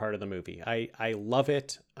favorite part of the movie. I love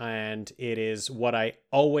it, and it is what I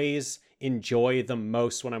always enjoy the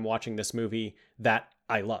most when I'm watching this movie that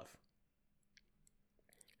I love.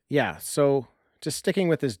 Yeah, so just sticking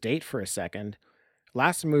with his date for a second.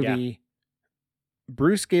 Last movie,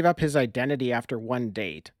 Bruce gave up his identity after one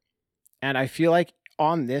date. And I feel like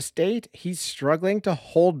on this date, he's struggling to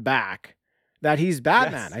hold back that he's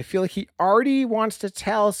Batman. Yes. I feel like he already wants to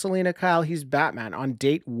tell Selena Kyle he's Batman on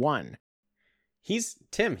date one. He's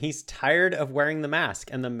tired of wearing the mask,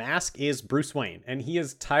 and the mask is Bruce Wayne, and he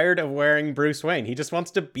is tired of wearing Bruce Wayne. He just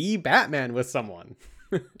wants to be Batman with someone.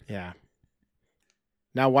 Yeah.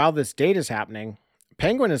 Now, while this date is happening,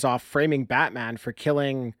 Penguin is off framing Batman for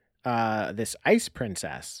killing this ice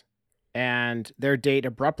princess, and their date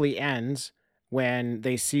abruptly ends when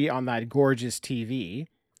they see on that gorgeous TV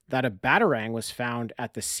that a Batarang was found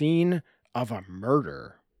at the scene of a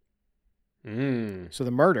murder. So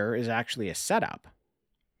the murder is actually a setup.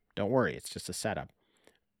 Don't worry, it's just a setup.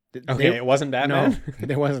 It wasn't Batman? No,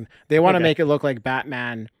 it wasn't. They want to make it look like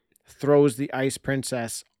Batman throws the ice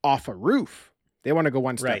princess off a roof. They want to go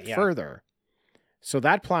one step further. So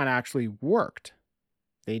that plan actually worked.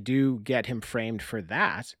 They do get him framed for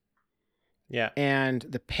that. Yeah. And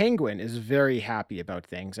the Penguin is very happy about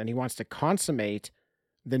things, and he wants to consummate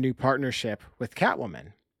the new partnership with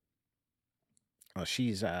Catwoman. Well,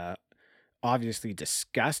 she's obviously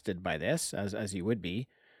disgusted by this, as you would be.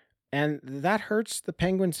 And that hurts the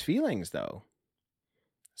Penguin's feelings, though.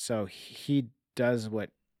 So he does what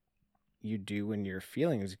you do when your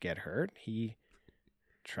feelings get hurt. He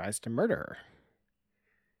tries to murder her.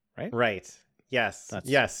 Right? Right. Yes.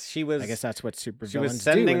 Yes. She was. I guess that's what supervillains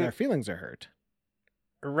do when their feelings are hurt.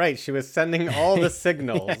 Right. She was sending all the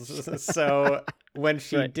signals. So when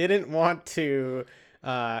she didn't want to,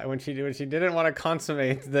 when she didn't want to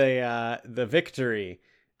consummate the victory,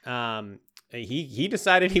 he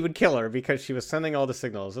decided he would kill her because she was sending all the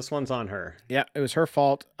signals. This one's on her. Yeah, it was her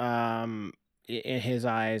fault. In his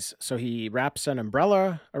eyes. So he wraps an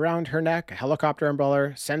umbrella around her neck, a helicopter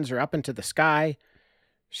umbrella, sends her up into the sky.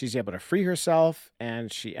 She's able to free herself,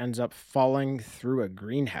 and she ends up falling through a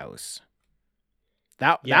greenhouse.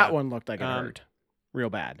 That one looked like it hurt real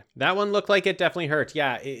bad. That one looked like it definitely hurt.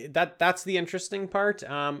 Yeah, that's the interesting part.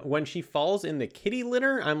 When she falls in the kitty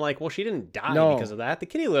litter, I'm like, well, she didn't die because of that. The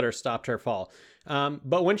kitty litter stopped her fall.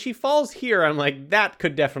 But when she falls here, I'm like, that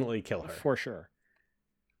could definitely kill her. For sure.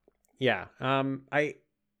 Yeah. I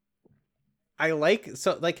like,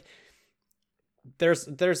 so like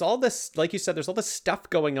there's all this, like you said, there's all this stuff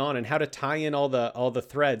going on and how to tie in all the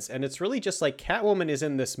threads. And it's really just like Catwoman is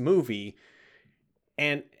in this movie,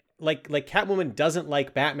 and like Catwoman doesn't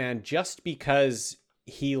like Batman just because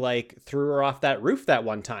he like threw her off that roof that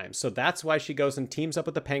one time. So that's why she goes and teams up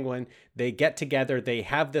with the Penguin. They get together, they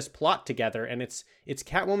have this plot together, and it's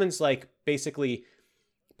Catwoman's like basically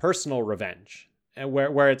personal revenge.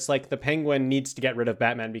 where it's like the Penguin needs to get rid of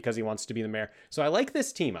Batman because he wants to be the mayor. So I like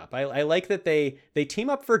this team up. I like that they team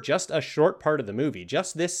up for just a short part of the movie,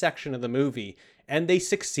 just this section of the movie, and they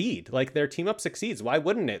succeed. Like their team up succeeds. Why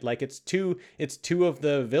wouldn't it? Like it's two of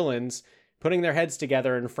the villains putting their heads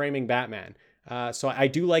together and framing Batman. So I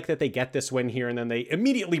do like that they get this win here, and then they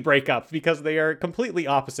immediately break up because they are completely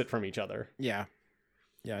opposite from each other. Yeah.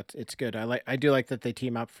 Yeah, it's good. I do like that they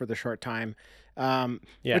team up for the short time,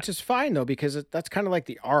 which is fine though, because that's kind of like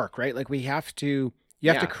the arc, right? Like you have to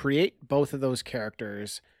create both of those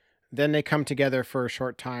characters, then they come together for a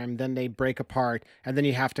short time, then they break apart, and then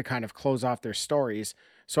you have to kind of close off their stories.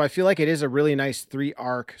 So I feel like it is a really nice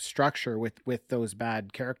 3-arc structure with those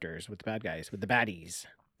bad characters, with the bad guys, with the baddies.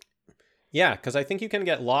 Yeah, because I think you can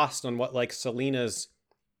get lost on what like Selina's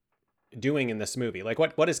doing in this movie. Like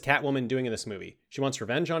what is Catwoman doing in this movie? She wants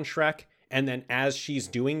revenge on Shrek, and then as she's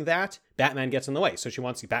doing that, Batman gets in the way. So she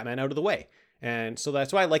wants Batman out of the way. And so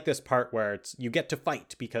that's why I like this part where it's you get to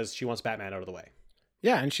fight because she wants Batman out of the way.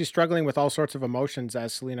 Yeah, and she's struggling with all sorts of emotions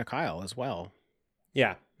as Selina Kyle as well.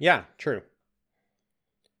 Yeah, true.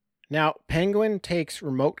 Now, Penguin takes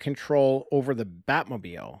remote control over the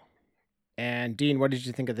Batmobile. And Dean, what did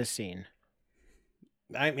you think of this scene?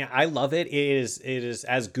 I mean, I love it. It is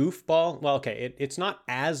as goofball. Well, okay, it's not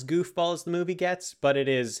as goofball as the movie gets, but it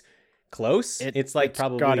is close. It's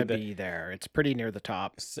probably gotta be there. It's pretty near the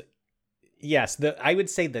top. Yes, I would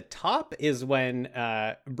say the top is when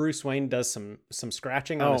Bruce Wayne does some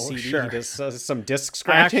scratching on a CD. Sure. He does some disc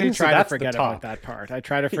scratching. I actually try to so forget about that part. I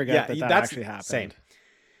try to forget that actually happened. Same.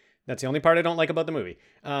 That's the only part I don't like about the movie.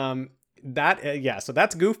 So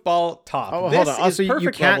that's goofball top. Oh, this hold on. Also,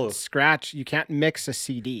 you can't level. Scratch. You can't mix a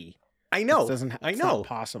CD. I know. It's not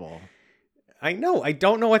possible. I know. I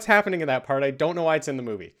don't know what's happening in that part. I don't know why it's in the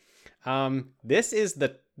movie. This is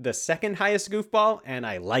the second highest goofball, and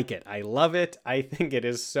I like it. I love it. I think it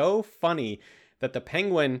is so funny that the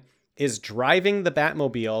Penguin is driving the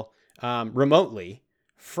Batmobile remotely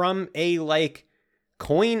from a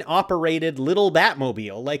coin-operated little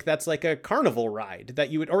Batmobile. Like that's like a carnival ride that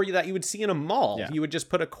you would see in a mall. Yeah. You would just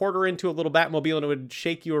put a quarter into a little Batmobile and it would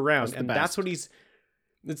shake you around. It's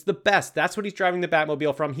the best. That's what he's driving the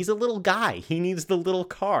Batmobile from. He's a little guy. He needs the little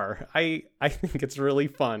car. I think it's really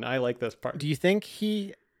fun. I like this part. Do you think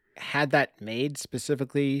he had that made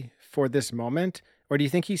specifically for this moment? Or do you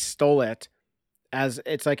think he stole it as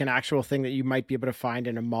it's like an actual thing that you might be able to find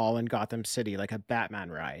in a mall in Gotham City, like a Batman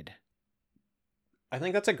ride? I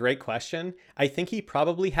think that's a great question. I think he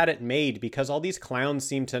probably had it made because all these clowns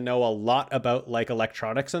seem to know a lot about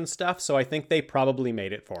electronics and stuff. So I think they probably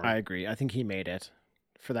made it for him. I agree. I think he made it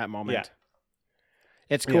for that moment.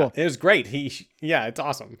 Yeah. It's cool. Yeah, it was great. It's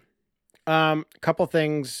awesome. Couple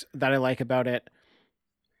things that I like about it.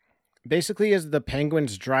 Basically, as the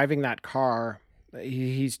Penguin's driving that car,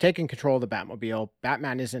 he's taking control of the Batmobile.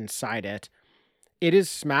 Batman is inside it. It is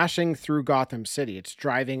smashing through Gotham City. It's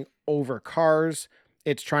driving over cars.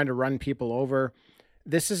 It's trying to run people over.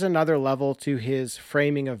 This is another level to his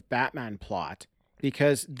framing of Batman plot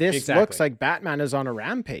because this looks like Batman is on a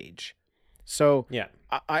rampage. So yeah,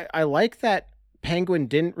 I like that Penguin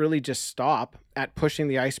didn't really just stop at pushing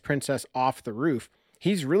the Ice Princess off the roof.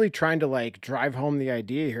 He's really trying to drive home the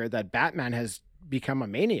idea here that Batman has become a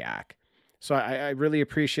maniac. So I really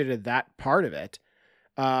appreciated that part of it.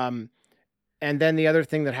 And then the other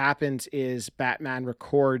thing that happens is Batman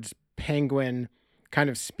records Penguin kind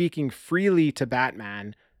of speaking freely to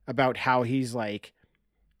Batman about how he's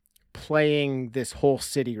playing this whole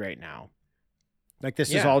city right now.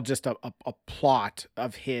 This is all just a plot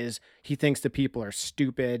of his. He thinks the people are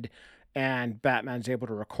stupid, and Batman's able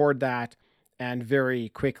to record that and very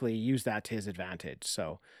quickly use that to his advantage.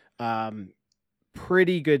 So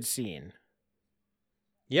pretty good scene.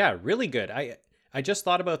 Yeah, really good. I just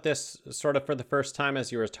thought about this sort of for the first time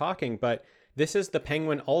as you were talking, but this is the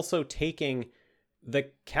Penguin also taking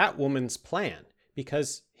the Catwoman's plan,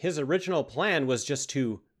 because his original plan was just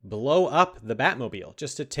to blow up the Batmobile,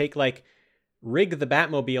 just to take rig the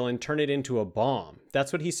Batmobile and turn it into a bomb.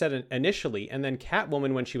 That's what he said initially. And then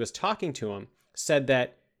Catwoman, when she was talking to him, said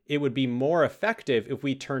that it would be more effective if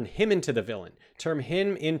we turn him into the villain, turn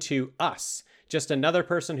him into us. Just another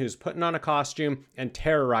person who's putting on a costume and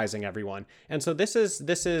terrorizing everyone. And so this is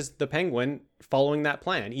the Penguin following that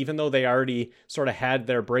plan. Even though they already sort of had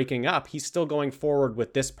their breaking up, he's still going forward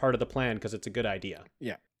with this part of the plan because it's a good idea.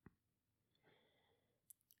 Yeah.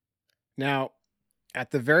 Now,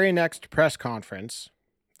 at the very next press conference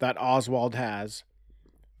that Oswald has,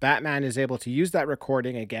 Batman is able to use that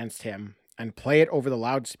recording against him and play it over the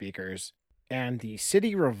loudspeakers, and the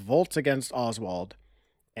city revolts against Oswald.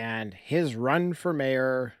 And his run for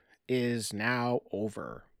mayor is now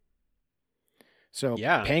over. So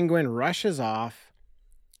Yeah. Penguin rushes off.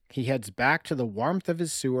 He heads back to the warmth of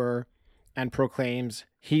his sewer and proclaims,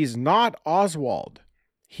 he's not Oswald.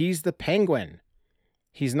 He's the Penguin.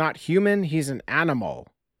 He's not human. He's an animal.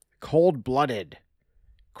 Cold-blooded.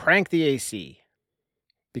 Crank the AC.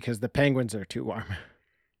 Because the penguins are too warm.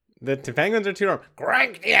 The penguins are too warm.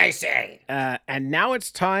 Crank the AC! And now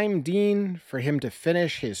it's time, Dean, for him to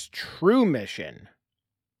finish his true mission,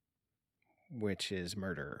 which is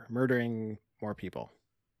murdering more people.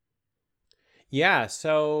 Yeah,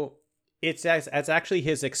 so it's actually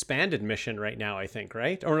his expanded mission right now, I think,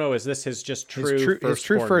 right? Or no, is this his just His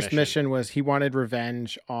true first mission was he wanted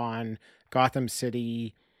revenge on Gotham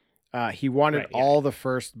City. He wanted all the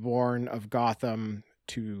firstborn of Gotham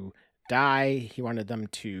to die. He wanted them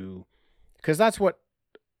to, because that's what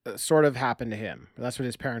sort of happened to him. That's what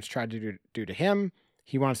his parents tried to do to him.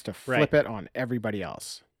 He wants to flip it on everybody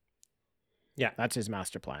else. Yeah. That's his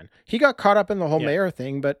master plan. He got caught up in the whole mayor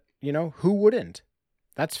thing, but who wouldn't?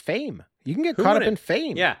 That's fame. You can get caught up in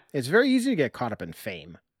fame. Yeah. It's very easy to get caught up in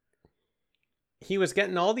fame. He was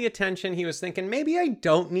getting all the attention. He was thinking, maybe I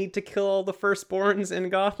don't need to kill all the firstborns in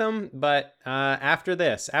Gotham. But after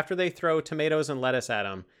they throw tomatoes and lettuce at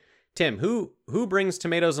him, Tim, who brings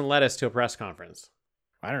tomatoes and lettuce to a press conference?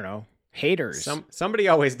 I don't know. Haters. Somebody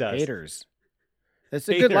always does. Haters. It's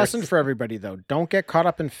a good lesson for everybody, though. Don't get caught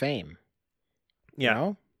up in fame.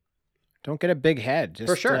 Yeah. Don't get a big head. Just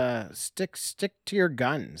for sure. Stick to your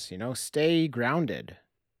guns. Stay grounded.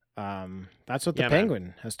 That's what the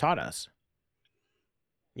Penguin has taught us.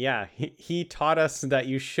 Yeah, he taught us that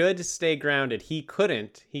you should stay grounded. He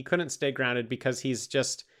couldn't stay grounded because he's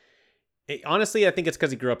just. Honestly, I think it's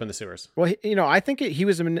because he grew up in the sewers. Well, I think he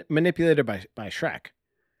was manipulated by Shrek.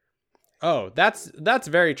 Oh, that's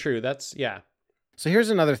very true. So here's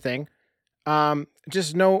another thing.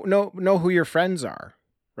 Just know who your friends are,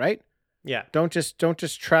 right? Yeah. Don't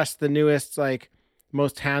just trust the newest,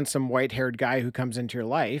 most handsome white-haired guy who comes into your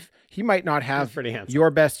life. He might not have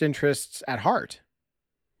your best interests at heart.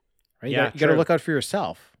 Right? You got to look out for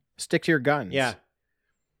yourself. Stick to your guns. Yeah.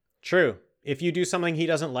 True. If you do something he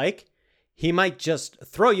doesn't like, he might just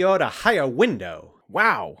throw you out a higher window.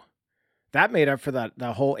 Wow. That made up for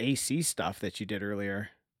the whole AC stuff that you did earlier.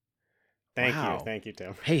 Thank you,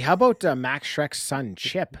 Tim. Hey, how about Max Shrek's son,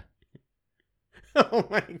 Chip? Oh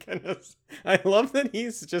my goodness. I love that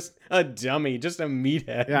he's just a dummy, just a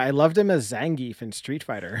meathead. Yeah, I loved him as Zangief in Street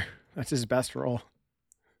Fighter. That's his best role.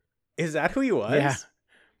 Is that who he was? Yeah.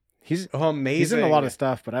 He's amazing. He's in a lot of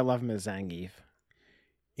stuff, but I love him as Zangief.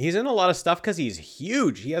 He's in a lot of stuff because he's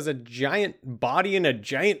huge. He has a giant body and a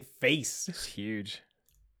giant face. He's huge.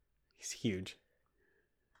 He's huge.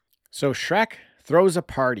 So Shrek throws a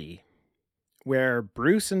party where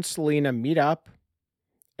Bruce and Selena meet up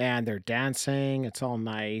and they're dancing. It's all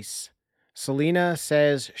nice. Selena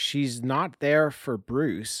says she's not there for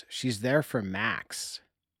Bruce. She's there for Max.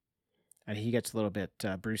 And he gets a little bit,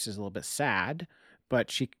 Bruce is a little bit sad, but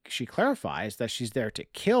she clarifies that she's there to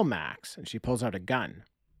kill Max, and she pulls out a gun.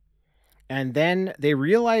 And then they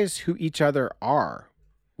realize who each other are,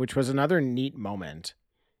 which was another neat moment.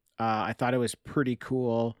 I thought it was pretty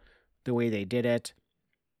cool the way they did it.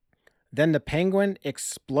 Then the Penguin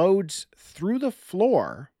explodes through the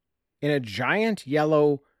floor in a giant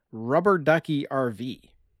yellow rubber ducky RV,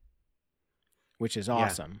 which is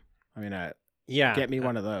awesome. Get me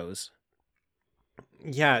one of those.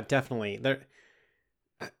 Yeah, definitely.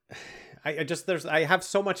 I have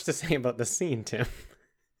so much to say about this scene, Tim.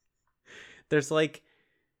 There's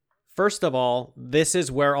first of all, this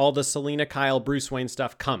is where all the Selena Kyle Bruce Wayne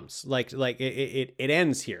stuff comes. It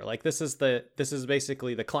ends here. This is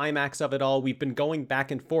basically the climax of it all. We've been going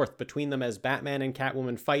back and forth between them as Batman and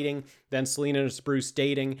Catwoman fighting, then Selena and Bruce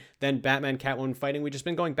dating, then Batman Catwoman fighting. We've just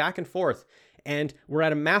been going back and forth, and we're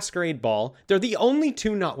at a masquerade ball. They're the only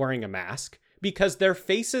two not wearing a mask because their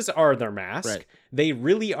faces are their mask. Right. They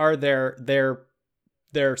really are their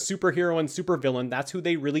superhero and supervillain. That's who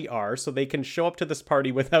they really are. So they can show up to this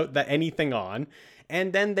party without anything on.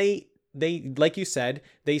 And then they, like you said,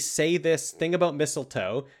 they say this thing about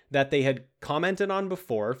mistletoe that they had commented on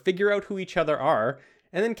before, figure out who each other are.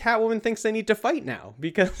 And then Catwoman thinks they need to fight now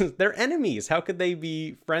because they're enemies. How could they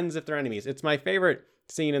be friends if they're enemies? It's my favorite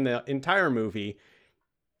scene in the entire movie.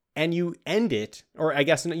 And you end it, or I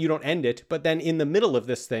guess you don't end it, but then in the middle of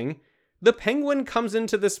this thing, the Penguin comes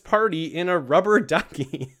into this party in a rubber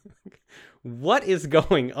ducky. What is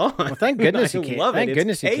going on? Well, thank goodness he came. I love it.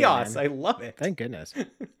 Goodness it's chaos. I love it. Thank goodness.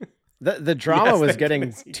 The drama was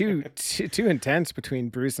getting too intense between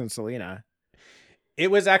Bruce and Selena.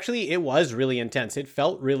 It was really intense. It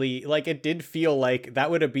felt really like, it did feel like that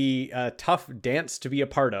would be a tough dance to be a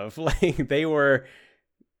part of. Like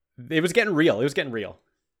it was getting real. It was getting real.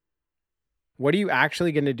 What are you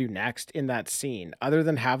actually going to do next in that scene other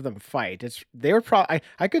than have them fight? They were probably,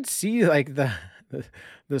 I could see like the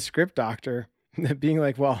script doctor being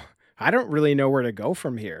like, well, I don't really know where to go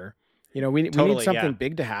from here. You know, we need something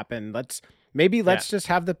big to happen. Let's just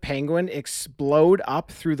have the penguin explode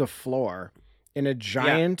up through the floor in a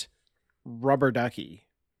giant rubber ducky.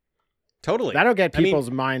 Totally. That'll get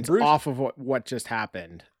people's minds off of what just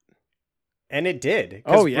happened. And it did.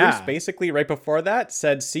 Oh, yeah. Bruce basically right before that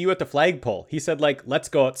said, "See you at the flagpole." He said, like, "Let's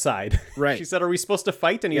go outside." Right. She said, "Are we supposed to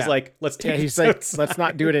fight?" And he's like, "Let's take he's this like, outside." "Let's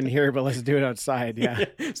not do it in here, but let's do it outside." Yeah.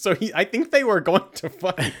 So I think they were going to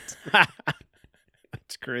fight.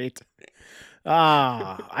 That's great.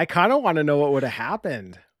 I kind of want to know what would have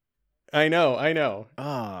happened. I know.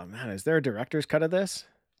 Oh man, is there a director's cut of this?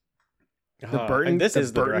 And this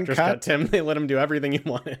is the director's cut, Tim. They let him do everything he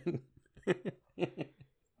wanted.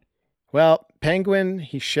 Well, Penguin,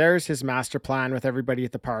 he shares his master plan with everybody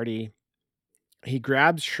at the party. He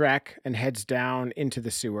grabs Shrek and heads down into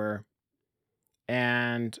the sewer.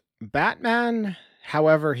 And Batman,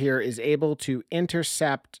 however, here is able to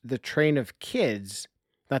intercept the train of kids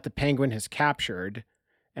that the Penguin has captured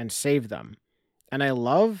and save them. And I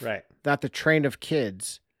love that the train of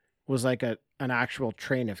kids was like an actual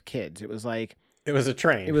train of kids. It was a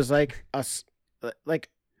train. It was like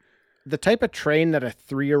the type of train that a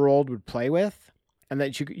 3-year-old would play with, and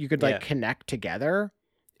that you could like connect together.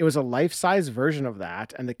 It was a life-size version of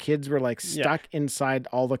that, and the kids were like stuck inside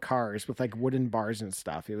all the cars with like wooden bars and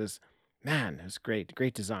stuff. It was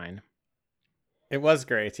great design. It was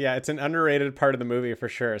great. Yeah, it's an underrated part of the movie for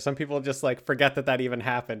sure. Some people just like forget that even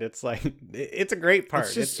happened. It's like, it's a great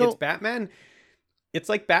part. It's Batman. It's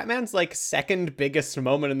like Batman's like second biggest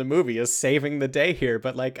moment in the movie is saving the day here.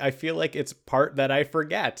 But like, I feel like it's part that I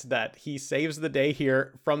forget, that he saves the day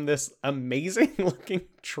here from this amazing looking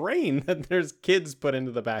train that there's kids put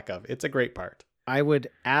into the back of. It's a great part. I would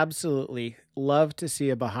absolutely love to see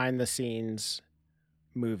a behind the scenes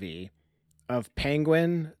movie of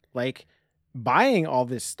Penguin, like buying all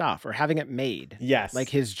this stuff or having it made. Yes. Like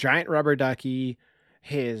his giant rubber ducky,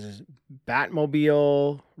 his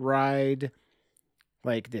Batmobile ride,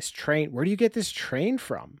 like this train. Where do you get this train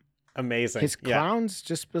from? Amazing. His clowns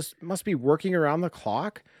just must be working around the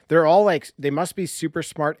clock. They're all like, they must be super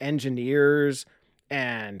smart engineers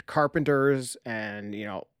and carpenters and, you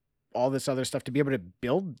know, all this other stuff to be able to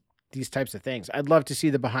build these types of things. I'd love to see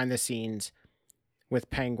the behind the scenes with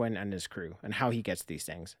Penguin and his crew and how he gets these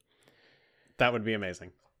things. That would be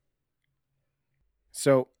amazing.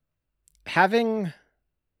 So having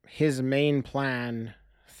his main plan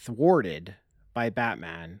thwarted by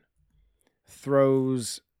Batman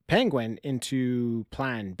throws Penguin into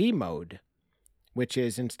plan B mode, which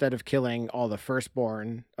is, instead of killing all the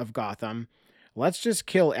firstborn of Gotham, let's just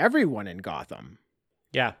kill everyone in Gotham.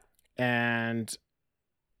 Yeah. And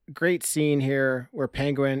great scene here where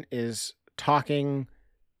Penguin is talking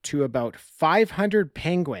to about 500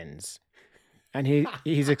 penguins, and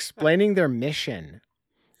he's explaining their mission,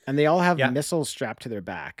 and they all have missiles strapped to their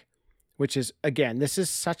back, which is, again, this is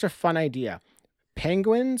such a fun idea.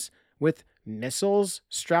 Penguins with missiles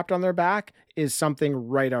strapped on their back is something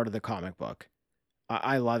right out of the comic book.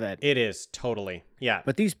 I love it. It is, totally. Yeah.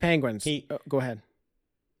 But these penguins, go ahead.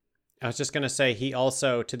 I was just going to say, he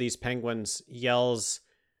also, to these penguins, yells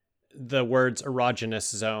the words erogenous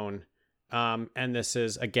zone. And this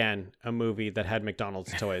is, again, a movie that had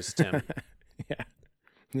McDonald's toys, Tim. Yeah,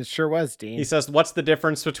 it sure was, Dean. He says, what's the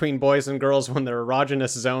difference between boys and girls when their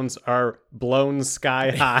erogenous zones are blown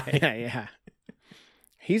sky high? Yeah.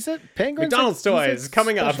 He's a penguin. McDonald's toys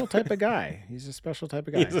coming up. Special type of guy. He's a special type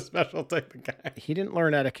of guy. He's a special type of guy. He didn't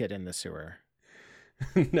learn etiquette in the sewer.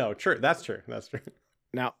 No, true. That's true.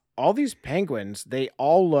 Now, all these penguins, they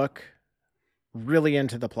all look really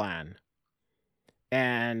into the plan.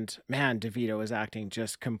 And man, DeVito is acting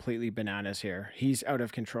just completely bananas here. He's out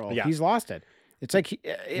of control. Yeah. He's lost it. It's like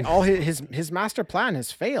all his master plan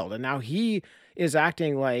has failed, and now he is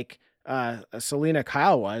acting like Selena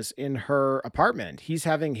Kyle was in her apartment. He's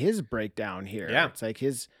having his breakdown here. Yeah. It's like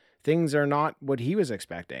his things are not what he was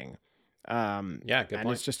expecting. Good point.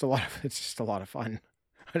 It's just a lot of fun.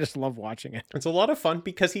 I just love watching it. It's a lot of fun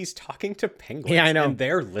because he's talking to penguins. Yeah, I know. And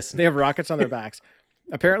they're listening. They have rockets on their backs.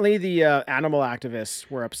 Apparently the animal activists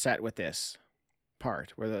were upset with this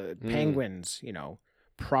part where the penguins, you know,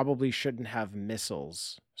 probably shouldn't have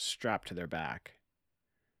missiles strapped to their back.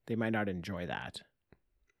 They might not enjoy that.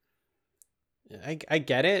 I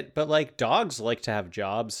get it, but like dogs like to have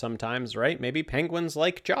jobs sometimes, right? Maybe penguins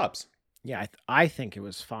like jobs. Yeah, I think it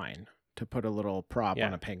was fine to put a little prop Yeah.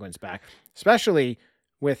 on a penguin's back, especially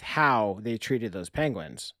with how they treated those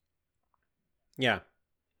penguins. Yeah.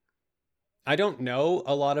 I don't know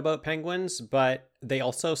a lot about penguins, but they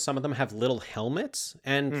also, some of them have little helmets,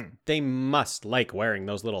 and they must like wearing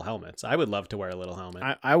those little helmets. I would love to wear a little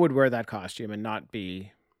helmet. I would wear that costume and not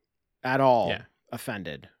be at all Yeah.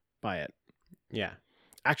 offended by it. Yeah.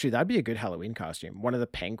 Actually, that'd be a good Halloween costume. One of the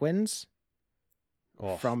penguins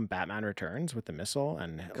Oh, from Batman Returns with the missile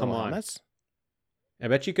and Come little on. helmets. I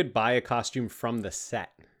bet you could buy a costume from the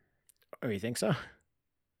set. Oh, you think so?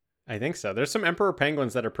 I think so. There's some emperor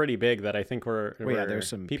penguins that are pretty big that I think were, Well, yeah, there's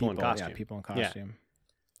some people in costume. Yeah, people in Yeah. costume.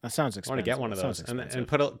 That sounds I expensive. want to get one of That sounds those and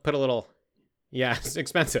expensive. put a little. Yeah, it's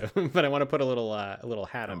expensive, but I want to put a little hat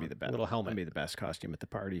That'd on, be the best. a little helmet. That'd be the best costume at the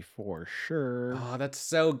party for sure. Oh, that's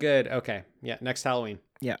so good. Okay, yeah, next Halloween.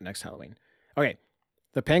 Yeah, next Halloween. Okay.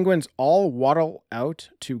 The penguins all waddle out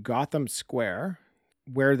to Gotham Square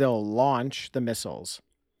where they'll launch the missiles.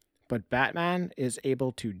 But Batman is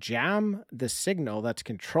able to jam the signal that's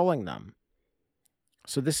controlling them.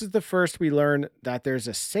 So this is the first we learn that there's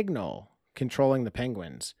a signal controlling the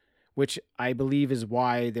penguins, which I believe is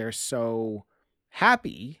why they're so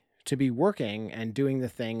happy to be working and doing the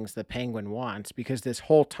things the penguin wants, because this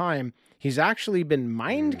whole time he's actually been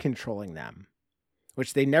mind controlling them,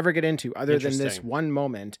 which they never get into other than this Interesting. one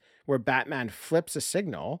moment where Batman flips a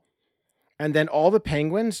signal and then all the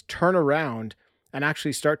penguins turn around and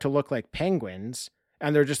actually start to look like penguins,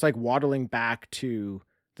 and they're just like waddling back to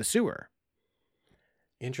the sewer.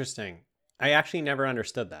 Interesting. I actually never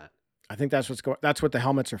understood that. I think that's that's what the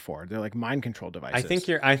helmets are for. They're like mind control devices. I think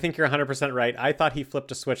you're 100% right. I thought he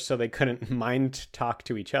flipped a switch so they couldn't mind talk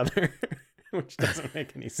to each other, which doesn't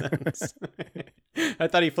make any sense. I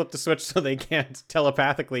thought he flipped a switch so they can't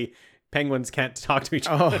telepathically, penguins can't talk to each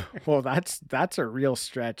other. Oh, well, that's a real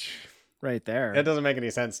stretch right there. That doesn't make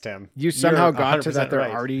any sense, Tim. You somehow You're got to that 100% they're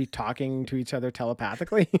right. already talking to each other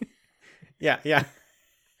telepathically. Yeah.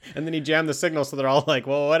 And then he jammed the signal so they're all like,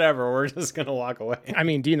 well, whatever, we're just going to walk away. I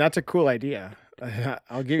mean, Dean, that's a cool idea.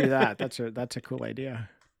 I'll give you that. That's a cool idea.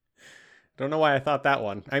 Don't know why I thought that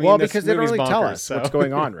one. I mean, Well, this because they don't movie's really tell bonkers, us so- what's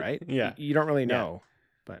going on, right? Yeah. You don't really Yeah. know.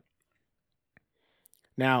 But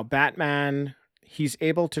now Batman, he's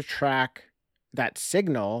able to track that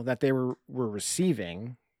signal that they were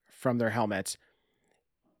receiving from their helmets.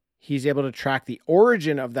 He's able to track the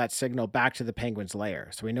origin of that signal back to the penguin's lair.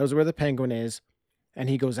 So he knows where the penguin is, and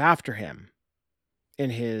he goes after him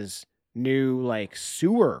in his new like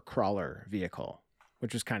sewer crawler vehicle,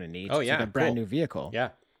 which was kind of neat. Oh, It's yeah, like a brand cool. new vehicle. Yeah.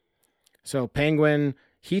 So Penguin,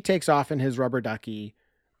 he takes off in his rubber ducky,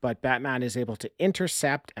 but Batman is able to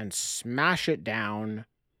intercept and smash it down.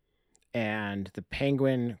 And the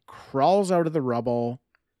Penguin crawls out of the rubble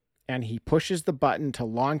and he pushes the button to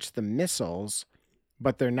launch the missiles,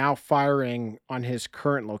 but they're now firing on his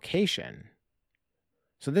current location.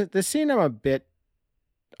 So this scene I'm a bit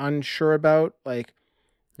unsure about. Like,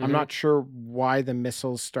 I'm Mhm. not sure why the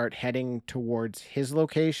missiles start heading towards his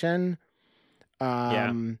location.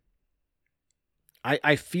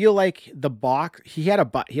 I feel like the box, he had a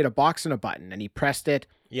box and a button, and he pressed it,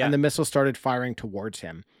 Yeah. and the missile started firing towards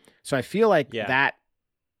him. So I feel like Yeah. that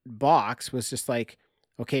box was just like,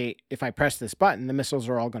 okay, if I press this button, the missiles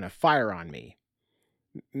are all going to fire on me.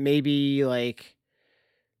 Maybe like,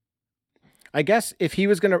 I guess if he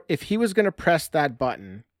was gonna press that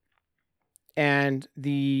button, and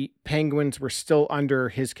the penguins were still under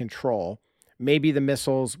his control, maybe the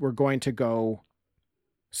missiles were going to go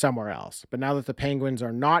somewhere else. But now that the penguins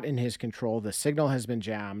are not in his control, the signal has been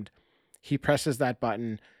jammed. He presses that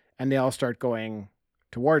button and they all start going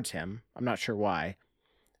towards him. I'm not sure why,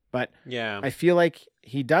 but Yeah. I feel like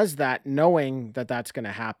he does that knowing that that's going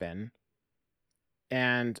to happen.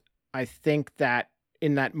 And I think that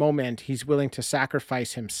in that moment, he's willing to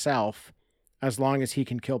sacrifice himself as long as he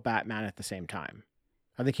can kill Batman at the same time.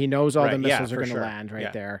 I think he knows all the Right, yeah, missiles are for going to sure. land right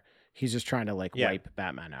Yeah. there. He's just trying to like Yeah. wipe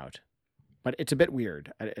Batman out. But it's a bit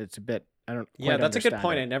weird. It's a bit, I don't Yeah, quite that's a good understand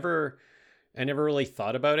point. it. I never really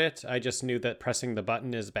thought about it. I just knew that pressing the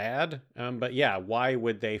button is bad. But yeah, why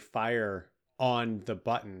would they fire on the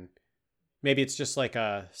button? Maybe it's just like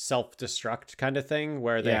a self-destruct kind of thing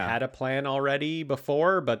where they Yeah. had a plan already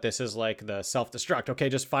before, but this is like the self-destruct. Okay,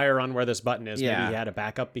 just fire on where this button is. Yeah. Maybe he had a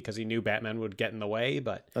backup because he knew Batman would get in the way,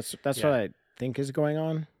 but That's Yeah. what I think is going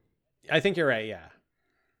on. I think you're right, yeah.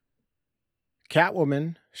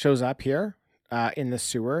 Catwoman shows up here in the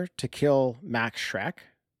sewer to kill Max Schreck,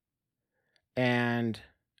 and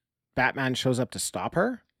Batman shows up to stop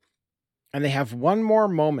her. And they have one more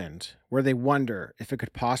moment where they wonder if it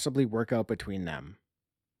could possibly work out between them.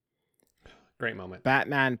 Great moment.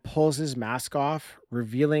 Batman pulls his mask off,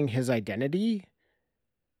 revealing his identity,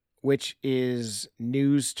 which is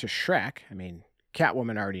news to Shrek. I mean,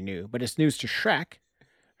 Catwoman already knew, but it's news to Shrek.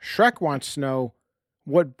 Shrek wants to know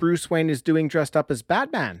what Bruce Wayne is doing dressed up as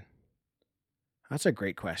Batman. That's a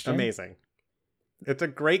great question. Amazing. It's a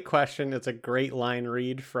great question. It's a great line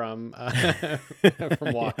read from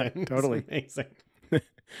Juan. Yeah, totally. It's amazing.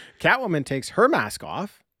 Catwoman takes her mask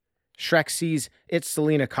off. Shrek sees it's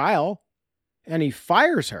Selina Kyle, and he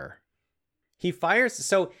fires her. He fires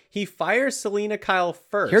Selina Kyle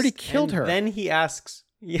first. He already killed and her. Then he asks,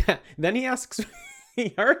 he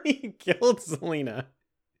already killed Selina.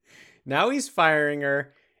 Now he's firing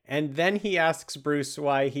her, and then he asks Bruce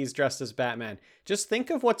why he's dressed as Batman. Just think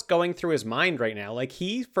of what's going through his mind right now. Like,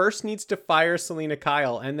 he first needs to fire Selina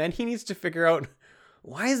Kyle, and then he needs to figure out,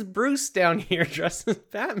 why is Bruce down here dressed as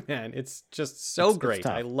Batman? It's just so great. It's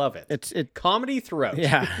tough. I love it. It's comedy throughout.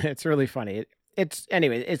 Yeah, it's really funny.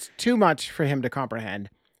 It's too much for him to comprehend.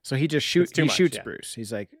 So he just shoots yeah. Bruce.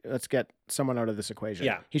 He's like, let's get someone out of this equation.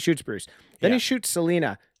 Yeah. He shoots Bruce. Then Yeah. he shoots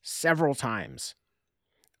Selina several times.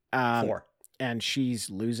 4. And she's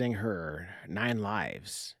losing her 9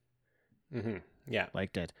 lives. Mm-hmm. Yeah.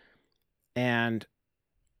 Liked it. And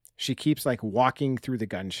she keeps like walking through the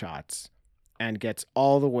gunshots and gets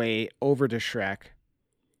all the way over to Shrek.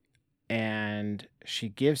 And she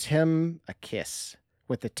gives him a kiss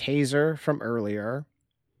with the taser from earlier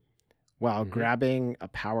while grabbing a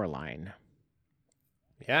power line.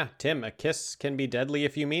 Yeah, Tim, a kiss can be deadly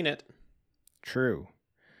if you mean it. True.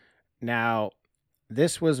 Now,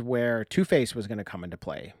 this was where Two-Face was going to come into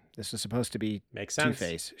play. This was supposed to be Makes sense.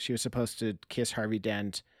 Two-Face. She was supposed to kiss Harvey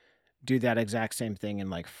Dent, do that exact same thing, and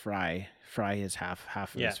like fry his half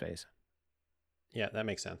of his face. Yeah, that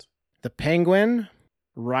makes sense. The Penguin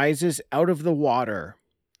rises out of the water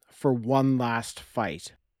for one last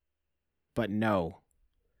fight. But no,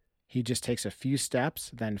 he just takes a few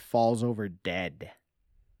steps, then falls over dead.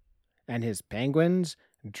 And his penguins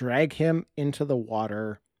drag him into the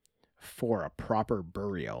water for a proper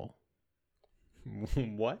burial.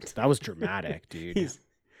 What? That was dramatic, dude.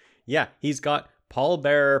 He's got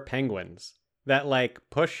pallbearer penguins that like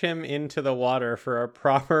push him into the water for a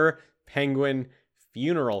proper penguin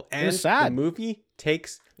funeral. And It's sad.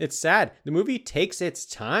 It's sad. The movie takes its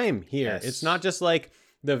time here. Yes. It's not just like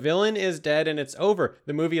the villain is dead and it's over.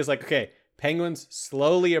 The movie is like, okay, penguins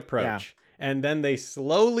slowly approach. And then they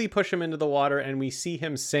slowly push him into the water and we see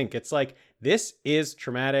him sink. It's like, this is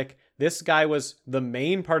traumatic. This guy was the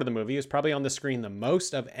main part of the movie. He was probably on the screen the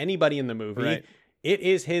most of anybody in the movie. Right. It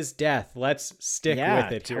is his death. Let's stick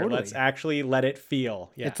with it here. totally. Let's actually let it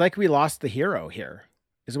feel. Yeah. It's like we lost the hero here,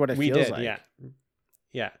 is what it feels like.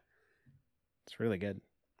 Yeah. It's really good.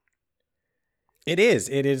 It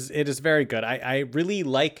is very good. I really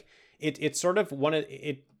like it. It's sort of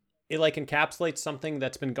it like encapsulates something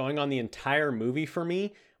that's been going on the entire movie for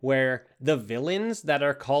me, where the villains that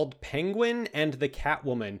are called Penguin and the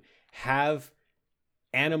Catwoman have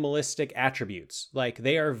animalistic attributes. Like,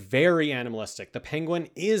 they are very animalistic. The Penguin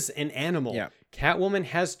is an animal. Yeah. Catwoman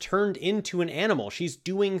has turned into an animal. She's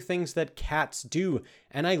doing things that cats do,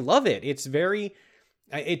 and I love it.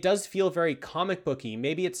 It does feel very comic booky.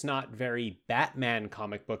 Maybe it's not very Batman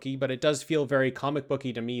comic booky, but it does feel very comic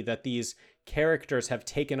booky to me that these characters have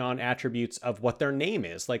taken on attributes of what their name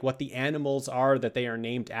is, like what the animals are that they are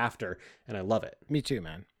named after, and I love it. Me too,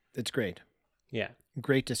 man. It's great. Yeah.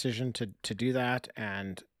 Great decision to do that,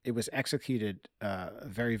 and it was executed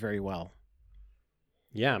very, very well.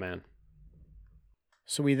 Yeah, man.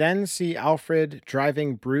 So we then see Alfred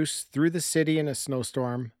driving Bruce through the city in a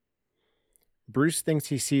snowstorm. Bruce thinks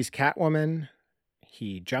he sees Catwoman.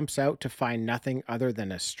 He jumps out to find nothing other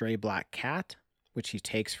than a stray black cat, which he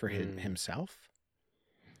takes for himself.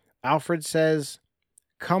 Alfred says,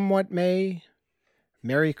 "Come what may,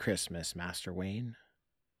 Merry Christmas, Master Wayne."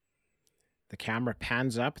 The camera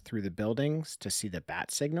pans up through the buildings to see the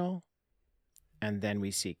bat signal, and then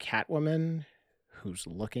we see Catwoman, who's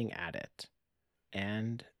looking at it.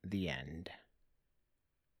 And the end.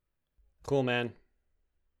 Cool, man.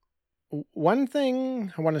 One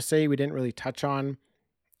thing I want to say we didn't really touch on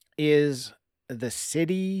is the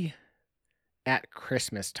city at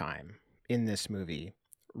Christmas time in this movie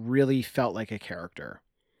really felt like a character.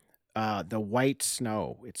 The white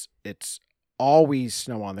snow, it's always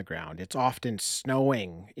snow on the ground. It's often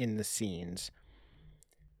snowing in the scenes.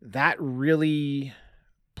 That really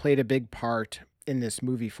played a big part in this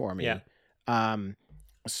movie for me. Yeah.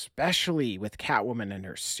 Especially with Catwoman and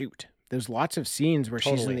her suit. There's lots of scenes where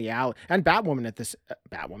she's in Totally. the alley, and Batwoman at this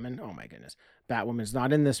Batwoman. Oh my goodness, Batwoman's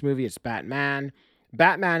not in this movie. It's Batman.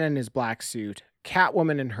 Batman in his black suit.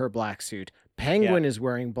 Catwoman in her black suit. Penguin is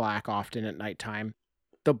wearing black often at nighttime.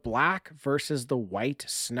 The black versus the white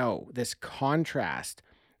snow. This contrast.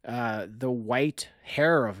 The white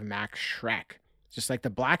hair of Max Schreck. Just like the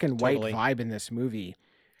black and white Totally. vibe in this movie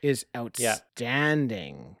is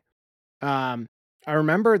outstanding. I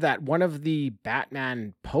remember that one of the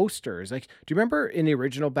Batman posters, like, do you remember in the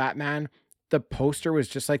original Batman, the poster was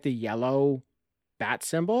just like the yellow bat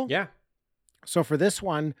symbol? Yeah. So for this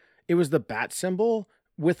one, it was the bat symbol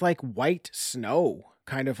with like white snow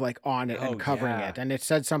kind of like on it Oh, and covering yeah. it. And it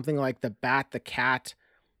said something like the bat, the cat,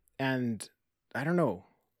 and I don't know,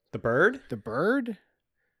 The bird? the bird?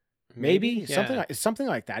 Maybe Yeah. something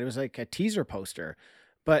like that. It was like a teaser poster,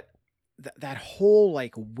 but that whole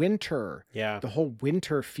like winter, Yeah. the whole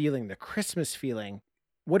winter feeling, the Christmas feeling.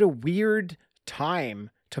 What a weird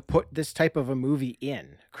time to put this type of a movie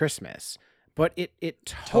in Christmas, but it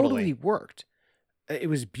totally worked. It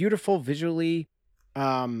was beautiful visually.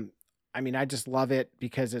 I mean, I just love it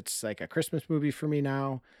because it's like a Christmas movie for me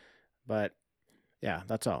now. But yeah,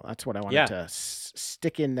 that's all. That's what I wanted Yeah. to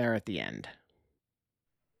stick in there at the end.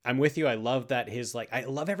 I'm with you. I love that I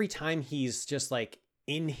love every time he's just like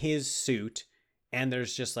in his suit and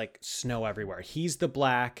there's just like snow everywhere. He's the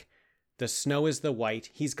black, the snow is the white.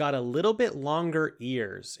 He's got a little bit longer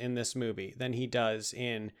ears in this movie than he does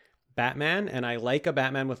in Batman. And I like a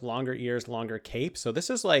Batman with longer ears, longer cape. So this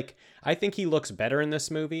is like, I think he looks better in this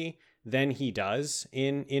movie than he does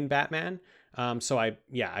in Batman. So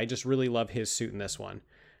I just really love his suit in this one.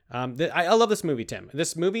 I love this movie, Tim.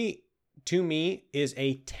 This movie to me is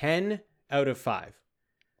a 10 out of 5.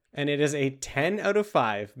 And it is a 10 out of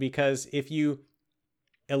 5 because if you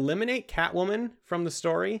eliminate Catwoman from the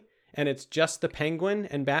story and it's just the Penguin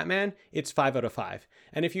and Batman, it's 5 out of 5.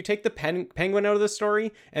 And if you take the Penguin out of the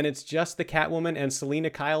story and it's just the Catwoman and Selena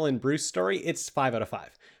Kyle and Bruce story, it's 5 out of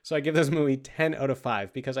 5. So I give this movie 10 out of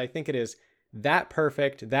 5 because I think it is that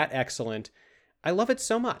perfect, that excellent. I love it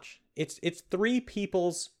so much. It's three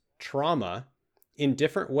people's trauma in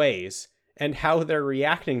different ways and how they're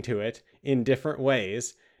reacting to it in different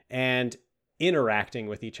ways and interacting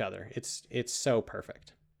with each other. It's so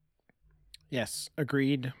perfect. Yes,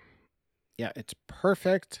 agreed. Yeah, it's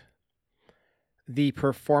perfect. The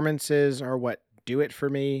performances are what do it for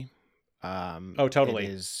me. Oh, totally. It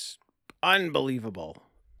is unbelievable.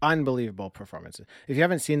 Unbelievable performances. If you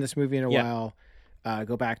haven't seen this movie in a while,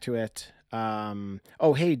 go back to it.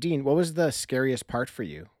 Oh, hey, Dean, what was the scariest part for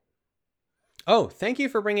you? Oh, thank you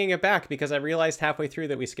for bringing it back because I realized halfway through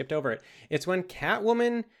that we skipped over it. It's when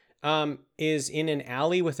Catwoman is in an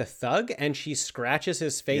alley with a thug and she scratches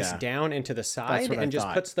his face down into the side and just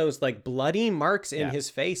puts those like bloody marks in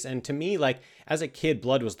his face. And to me, like as a kid,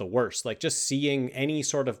 blood was the worst. Like just seeing any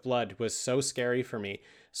sort of blood was so scary for me.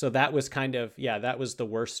 So that was kind of, that was the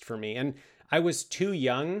worst for me. And I was too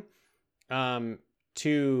young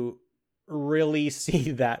to really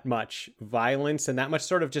see that much violence and that much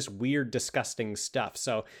sort of just weird, disgusting stuff.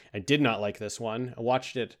 So I did not like this one. I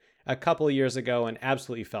watched it a couple of years ago and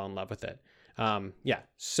absolutely fell in love with it.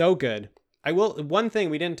 So good. One thing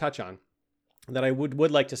we didn't touch on that I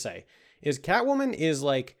would like to say is Catwoman is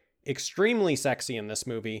like extremely sexy in this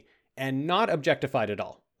movie and not objectified at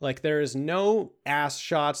all. Like there is no ass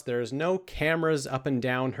shots. There's no cameras up and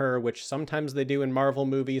down her, which sometimes they do in Marvel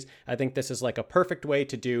movies. I think this is like a perfect way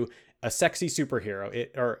to do a sexy superhero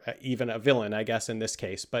or even a villain, I guess, in this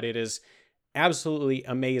case. But it is absolutely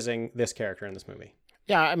amazing, this character in this movie.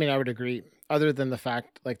 Yeah, I mean, I would agree. Other than the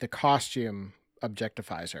fact, like the costume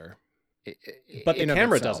objectifies her. But the in of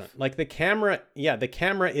camera itself. doesn't. Like the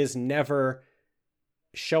camera is never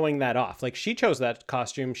showing that off. Like she chose that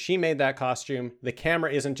costume. She made that costume. The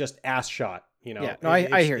camera isn't just ass shot, you know. Yeah, no,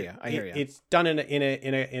 I hear you. I hear you. It's done in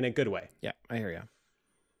a good way. Yeah, I hear you.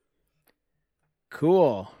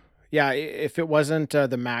 Cool. Yeah, if it wasn't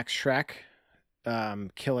the Max Schreck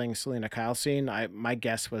killing Selena Kyle scene, my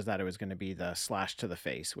guess was that it was going to be the slash to the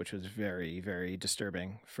face, which was very, very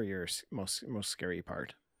disturbing for your most scary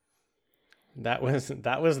part. That was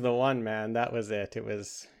the one, man. That was it.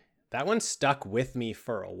 That one stuck with me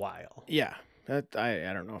for a while. Yeah, that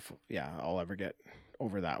I don't know if I'll ever get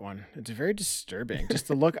over that one. It's very disturbing. Just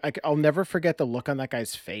the look. I'll never forget the look on that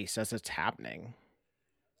guy's face as it's happening.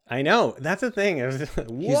 I know. That's the thing.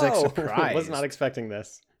 He's like surprised. Was not expecting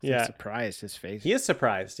this. Yeah, surprised his face. He is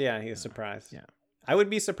surprised. Yeah, he is surprised. Yeah, I would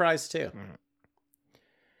be surprised too. Mm-hmm.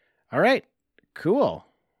 All right, cool.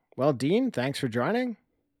 Well, Dean, thanks for joining.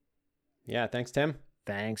 Yeah, thanks, Tim.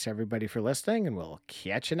 Thanks everybody for listening, and we'll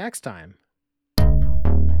catch you next time.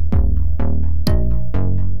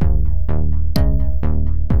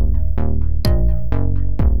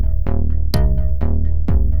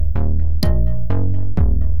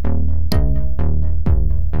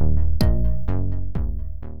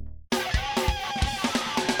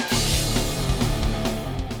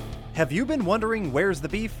 Have you been wondering where's the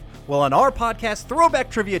beef? Well, on our podcast, Throwback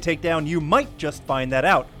Trivia Takedown, you might just find that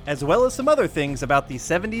out, as well as some other things about the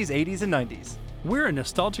 70s, 80s, and 90s. We're a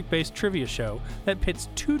nostalgic-based trivia show that pits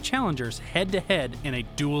two challengers head-to-head in a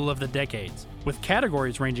duel of the decades, with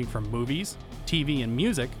categories ranging from movies, TV and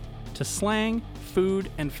music, to slang, food,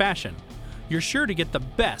 and fashion. You're sure to get the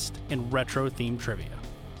best in retro-themed trivia.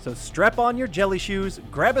 So strap on your jelly shoes,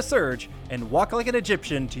 grab a Surge, and walk like an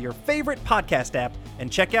Egyptian to your favorite podcast app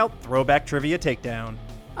and check out Throwback Trivia Takedown.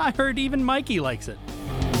 I heard even Mikey likes it.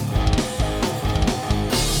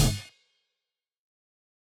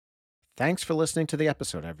 Thanks for listening to the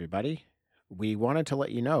episode, everybody. We wanted to let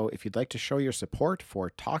you know if you'd like to show your support for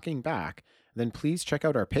Talking Back, then please check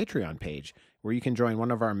out our Patreon page, where you can join one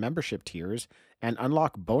of our membership tiers and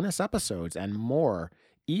unlock bonus episodes and more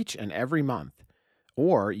each and every month.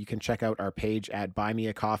 Or you can check out our page at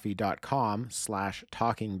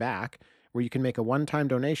buymeacoffee.com/talkingback, where you can make a one-time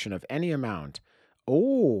donation of any amount.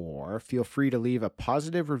 Or feel free to leave a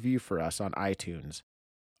positive review for us on iTunes.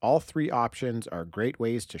 All three options are great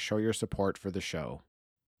ways to show your support for the show.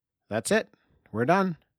 That's it. We're done.